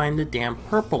trying to find the damn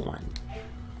purple one.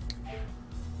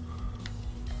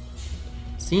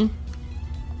 See?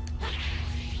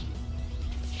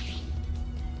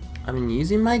 I've been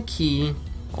using my key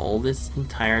all this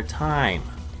entire time.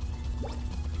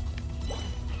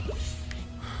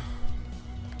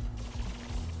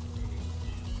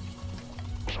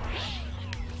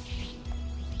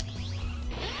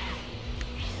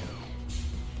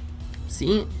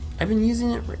 See? I've been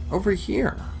using it right over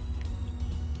here.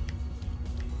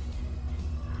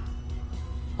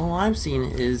 All I'm seeing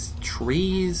is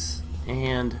trees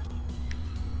and...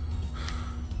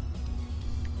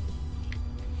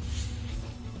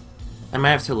 I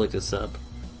might have to look this up.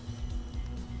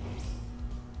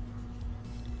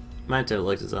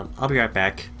 I'll be right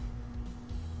back.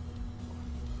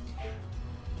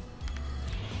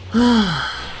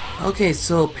 Okay,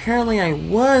 so apparently I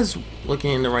was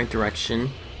looking in the right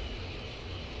direction.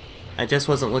 I just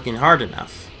wasn't looking hard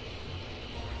enough.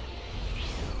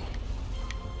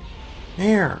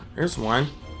 There's one.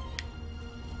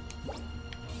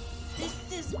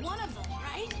 This is one of them,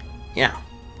 right? Yeah.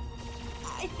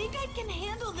 I think I can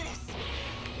handle this.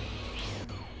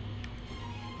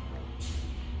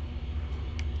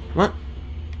 What?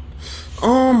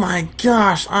 Oh my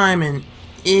gosh, I'm an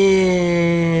idiot.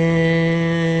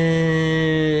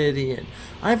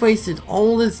 I've wasted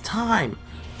all this time.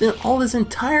 All this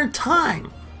entire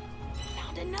time.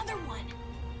 Found another one.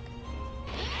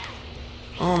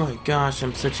 Oh my gosh,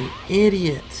 I'm such an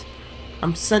idiot.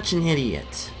 I'm such an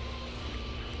idiot.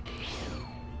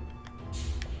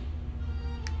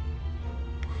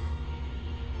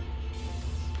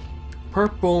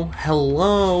 Purple,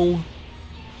 hello.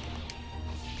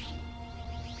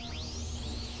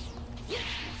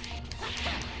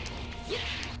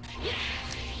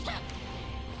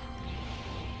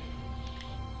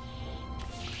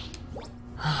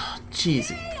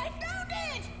 Jeez. Hey, I found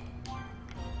it!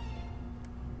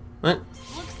 What?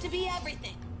 Looks to be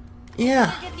everything.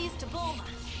 Yeah. Get these to Bulma.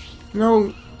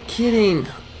 No kidding.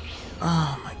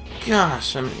 Oh my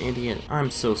gosh, I'm an idiot.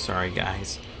 I'm so sorry,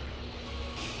 guys.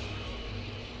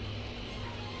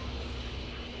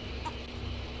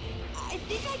 I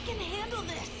think I can handle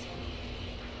this.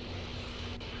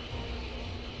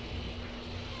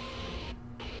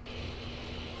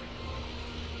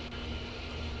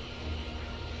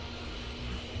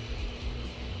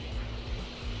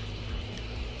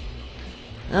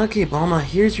 Okay, Bulma,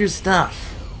 here's your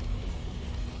stuff.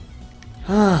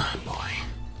 Ah, boy.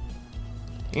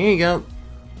 Here you go.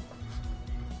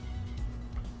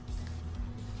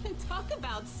 Talk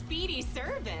about speedy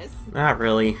service. Not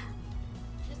really.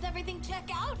 Does everything check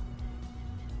out?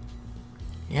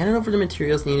 Hand over the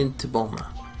materials needed to Bulma.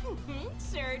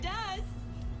 Sure does.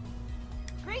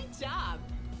 Great job.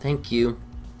 Thank you.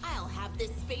 I'll have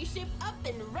this spaceship up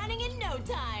and running in no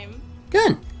time.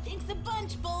 Good. Thanks a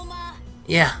bunch, Bulma.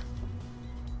 Yeah.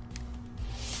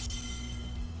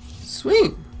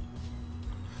 Sweet.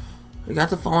 We got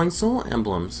the following soul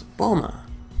emblems. Bulma.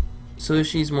 So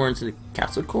she's more into the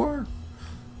capsule core?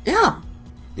 Yeah.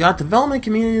 You got development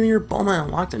community leader. Bulma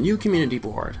unlocked a new community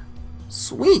board.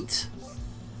 Sweet.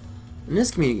 In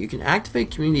this community, you can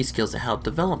activate community skills to help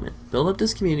development. Build up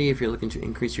this community if you're looking to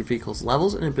increase your vehicle's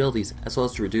levels and abilities, as well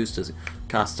as to reduce the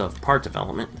cost of part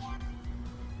development.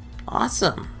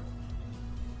 Awesome.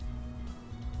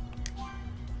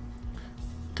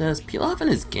 Does Pilaf and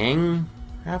his gang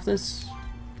have this?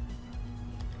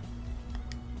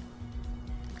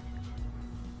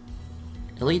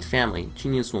 Elite family,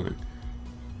 genius woman.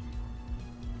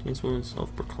 Genius woman,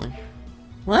 self-proclaimed.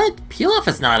 What? Pilaf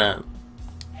is not a...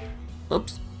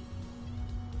 Oops.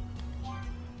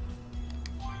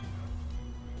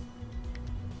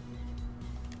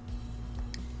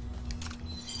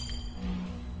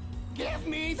 Give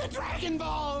me the Dragon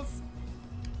Balls!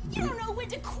 You don't know when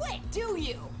to quit, do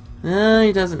you?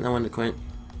 He doesn't know when to quit.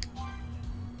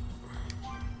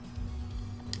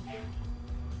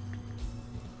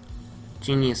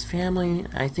 Genius family.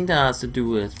 I think that has to do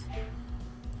with,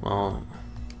 well,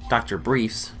 Dr.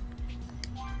 Briefs.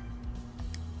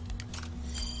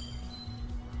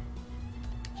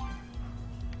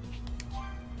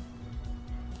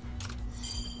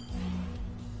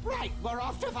 Right, we're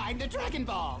off to find the Dragon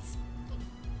Balls!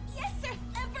 Yes, sir.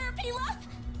 Emperor Pilaf.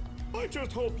 I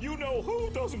just hope you know who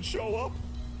doesn't show up.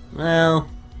 Well,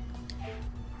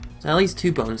 at least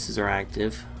 2 bonuses are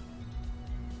active.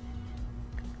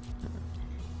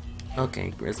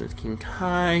 Okay, Resident King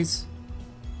Kai's.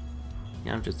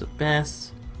 Yeah, I'm just the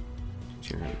best.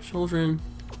 Children.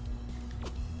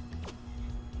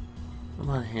 What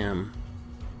about him?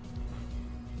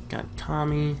 Got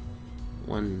Tommy.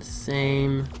 One the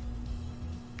same.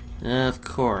 Of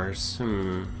course.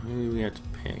 Who do we have to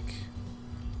pick?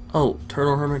 Oh,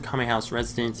 Turtle Hermit, Kame House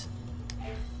resident.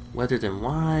 Weathered and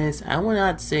wise. I would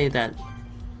not say that.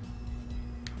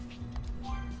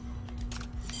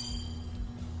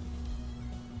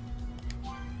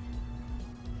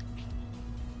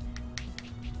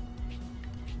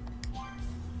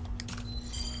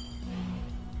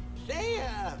 Say,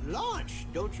 Launch,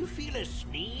 don't you feel a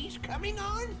sneeze coming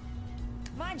on?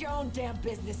 Mind your own damn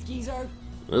business, geezer.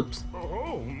 Oops.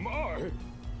 Oh my.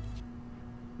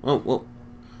 Oh, whoa.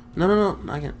 No,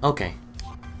 I can. Okay.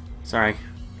 Sorry.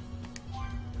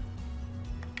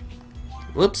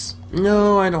 Whoops.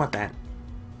 No, I don't want that.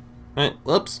 Alright,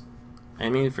 whoops. I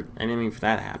didn't mean for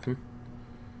that to happen.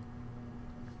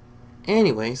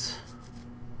 Anyways,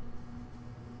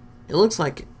 it looks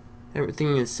like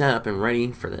everything is set up and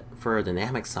ready for the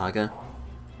Namek saga.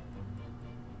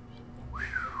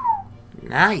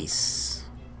 Nice.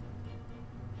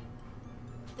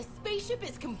 The spaceship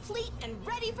is complete and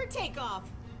ready for takeoff.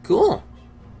 Cool.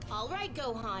 All right,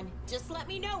 Gohan. Just let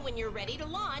me know when you're ready to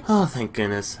launch. Oh, thank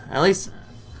goodness. At least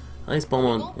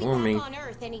Bulma Won't be warned me. back on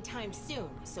Earth anytime soon,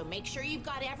 so make sure you've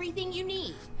got everything you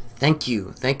need. Thank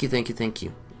you.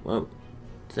 Whoa.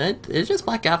 Did it just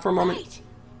black out for a moment? Right.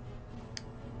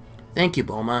 Thank you,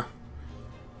 Bulma.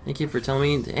 Thank you for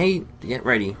telling me, hey, to get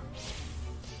ready.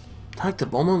 Talk to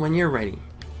Bulma when you're ready.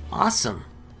 Awesome.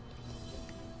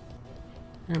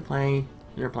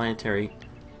 Interplanetary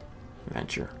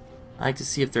adventure. I like to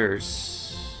see if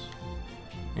there's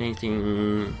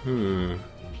anything.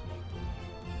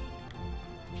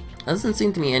 Doesn't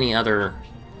seem to be any other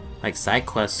like side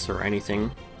quests or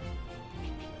anything.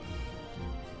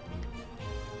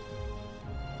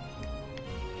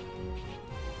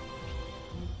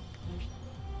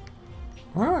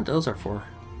 I wonder what those are for.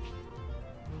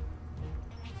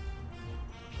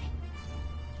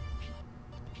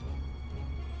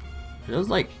 Are those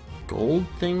like gold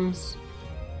things?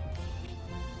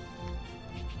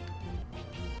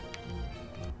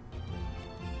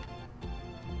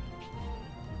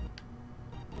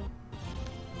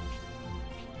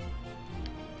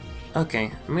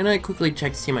 Okay, I'm gonna quickly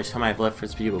check to see how much time I have left for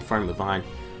this video before I move on,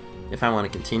 if I want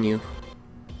to continue.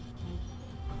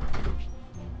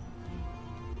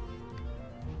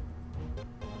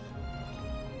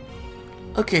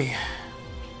 Okay,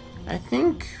 I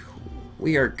think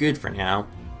we are good for now.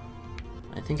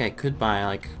 I think I could buy,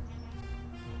 like,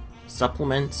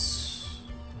 supplements.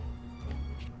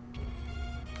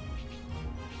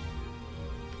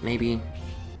 Maybe.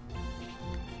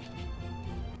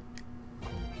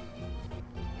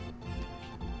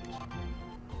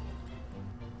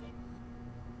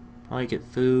 Probably get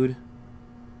food.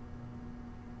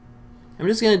 I'm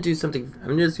just gonna do something.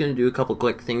 I'm just gonna do a couple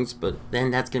quick things, but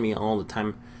then that's gonna be all the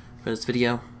time for this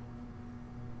video.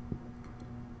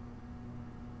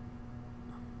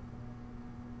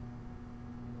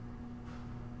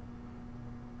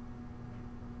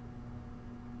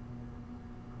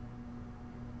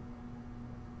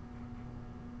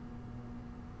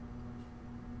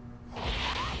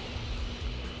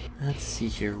 Let's see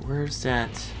here. Where's that?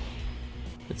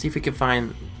 Let's see if we can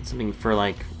find something for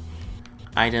like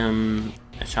a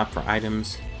shop for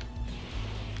items.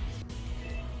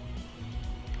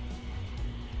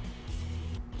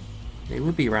 They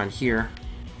would be around here.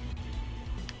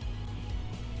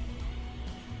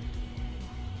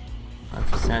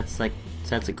 Okay, so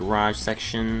that's a garage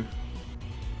section.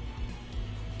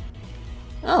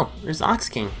 Oh, there's Ox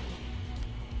King.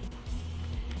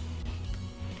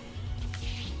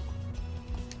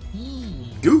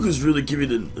 Goku's really giving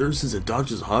the nurses and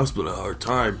doctors at the hospital a hard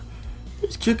time.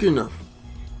 He's kicking a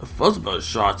fuss about his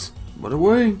shots. By the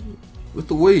way, with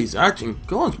the way he's acting,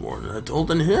 Gohan's more than I told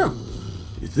than him.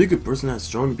 You think a person that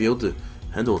strong to be able to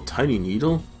handle a tiny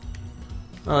needle?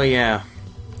 Oh yeah,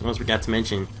 I almost forgot to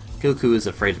mention, Goku is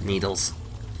afraid of needles.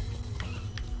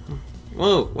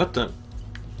 Whoa, what the?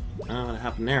 I don't know what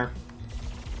happened there.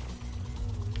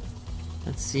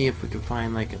 Let's see if we can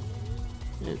find like a...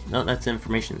 No, that's the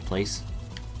information place.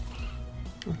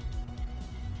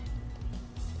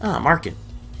 Ah, market.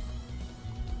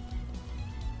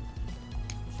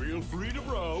 Feel free to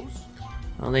browse.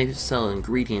 Well, they just sell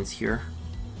ingredients here.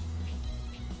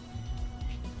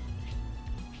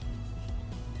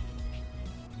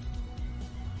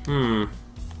 Ooh.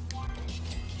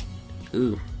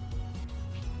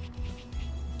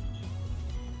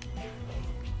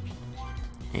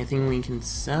 Anything we can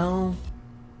sell?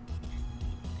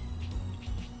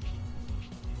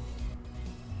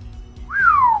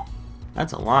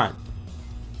 That's a lot.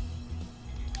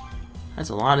 That's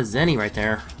a lot of Zenny right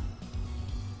there.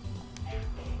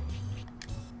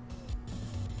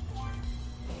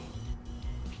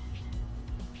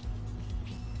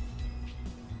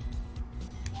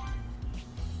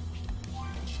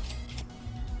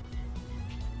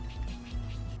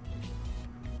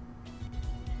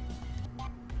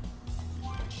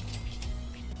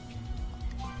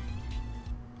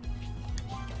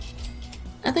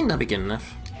 I think that'll be good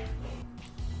enough.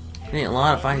 Ain't a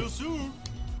lot if I...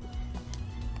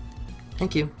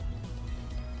 Thank you.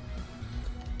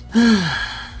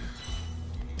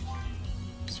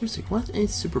 Seriously, what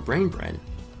is Super Brain Bread?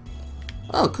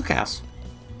 Oh, cookhouse.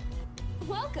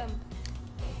 Welcome.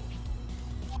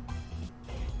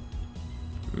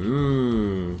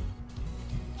 I'd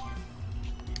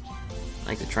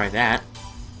like to try that.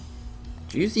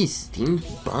 Juicy steamed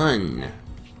bun.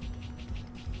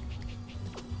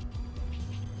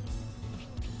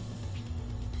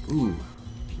 Ooh.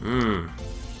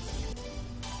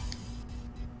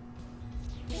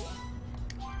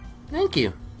 Thank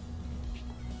you.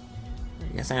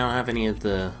 I guess I don't have any of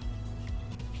the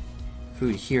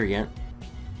food here yet.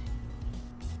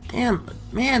 Damn,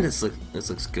 man, this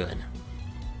looks good.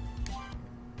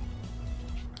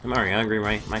 I'm already hungry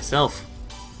myself.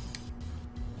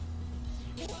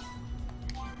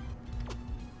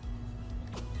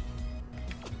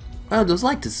 Wow, those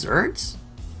like desserts?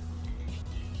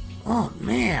 Oh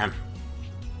man.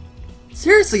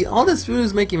 Seriously, all this food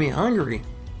is making me hungry.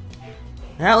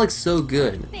 That looks so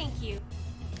good. Thank you.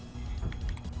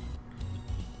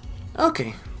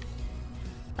 Okay.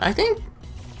 I think...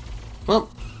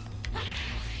 Well...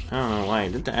 I don't know why I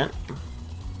did that.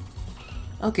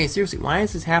 Okay, seriously, why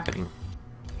is this happening?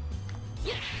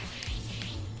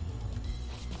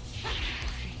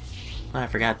 I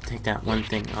forgot to take that one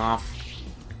thing off.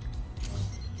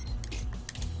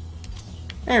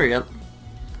 There we go.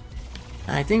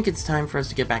 I think it's time for us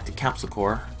to get back to Capsule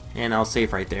Core, and I'll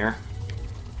save right there.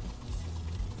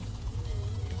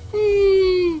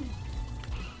 Whee!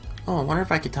 Oh, I wonder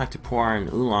if I could talk to Puar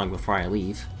and Oolong before I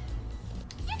leave.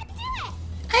 You can do it!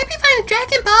 I hope you find the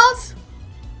Dragon Balls!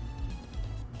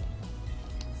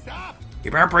 Stop!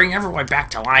 You better bring everyone back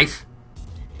to life!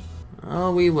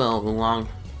 Oh, we will, Oolong.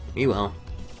 We will.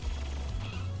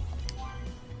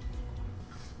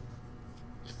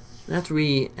 After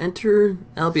we enter,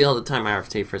 that'll be all the time I have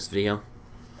to take for this video.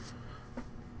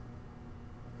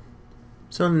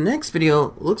 So in the next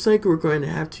video, looks like we're going to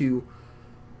have to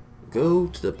go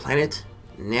to the planet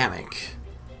Namek.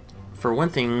 For one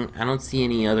thing, I don't see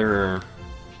any other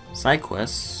side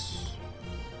quests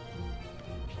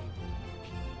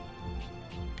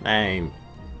I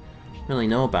really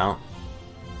know about.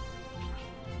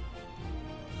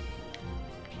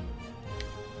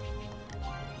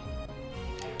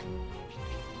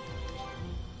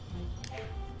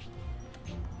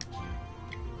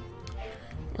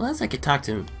 Unless I could talk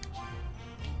to him.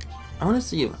 I want to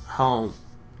see how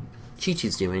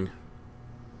Chi-Chi's doing.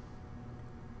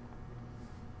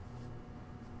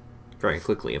 Very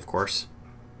quickly, of course.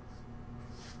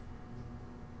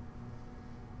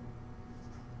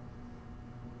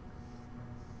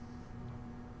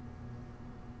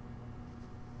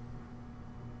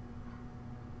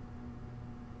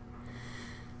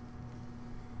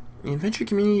 In the adventure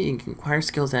community, you can acquire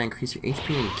skills that increase your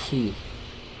HP and ki.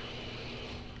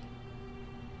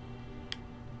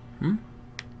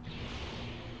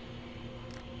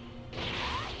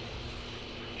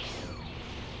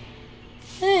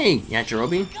 Hey,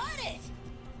 Yajirobe.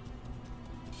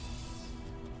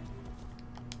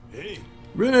 Hey,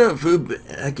 Ran out of food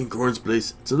back in Corn's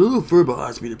place, so the little furball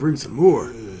asked me to bring some more.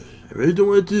 I really don't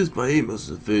want to do this, but I ate most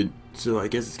of the food, so I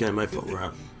guess it's kind of my fault we're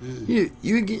out. Here,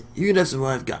 you can have some of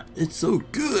what I've got. It's so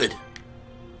good.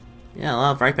 Yeah, a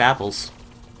lot of ripe apples.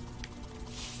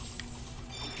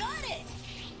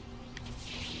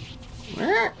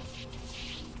 Where?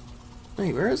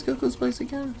 Wait, where is Coco's place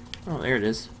again? Oh, there it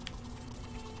is.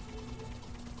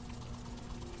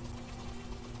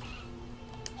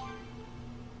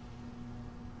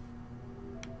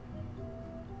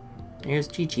 Here's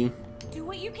Chi-Chi. Do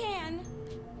what you can.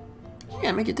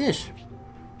 Yeah, make a dish.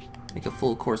 Make a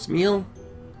full course meal.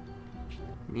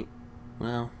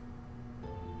 Well.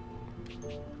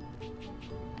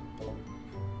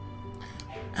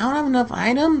 I don't have enough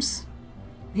items.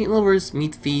 Meat lovers,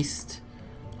 meat feast,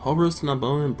 whole roast on a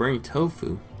bone, and burning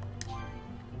tofu.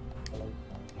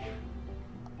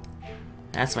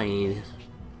 That's what I need.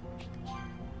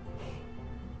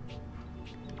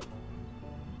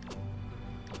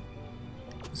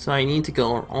 So I need to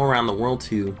go all around the world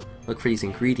to look for these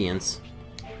ingredients.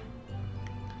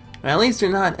 But at least they're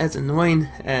not as annoying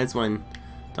as when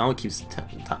Donald keeps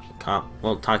talking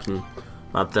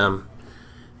about them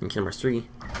in Kingdom Hearts 3.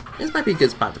 This might be a good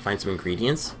spot to find some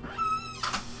ingredients.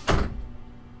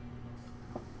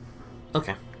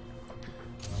 Okay.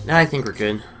 Now I think we're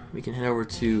good. We can head over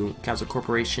to Capsule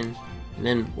Corporation, and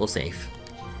then we'll save.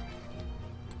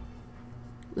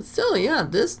 But still, yeah,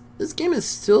 this game is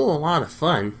still a lot of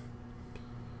fun.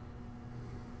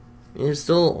 There's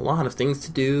still a lot of things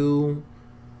to do,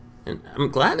 and I'm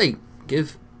glad they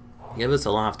give us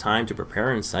a lot of time to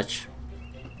prepare and such.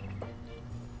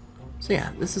 So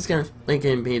yeah, this is gonna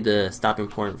be the stopping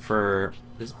point for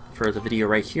the video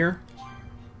right here.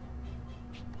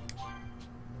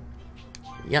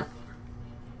 Yep.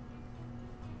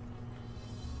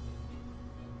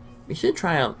 We should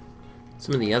try out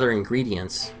some of the other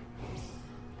ingredients.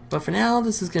 But for now,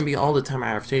 this is going to be all the time I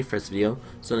have to take for this video.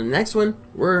 So in the next one,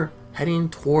 we're heading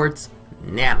towards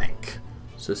Namek.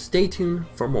 So stay tuned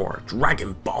for more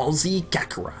Dragon Ball Z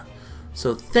Kakarot.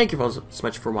 So thank you all so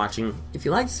much for watching. If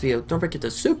you liked this video, don't forget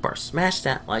to super smash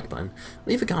that like button.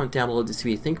 Leave a comment down below to see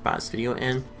what you think about this video.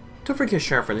 And don't forget to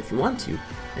share a friend if you want to.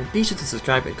 And be sure to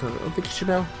subscribe and click the notification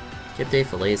bell to get updated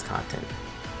for the latest content.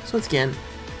 So once again,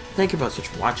 thank you all so much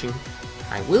for watching.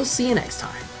 I will see you next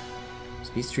time.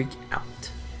 Speedstreak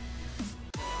out.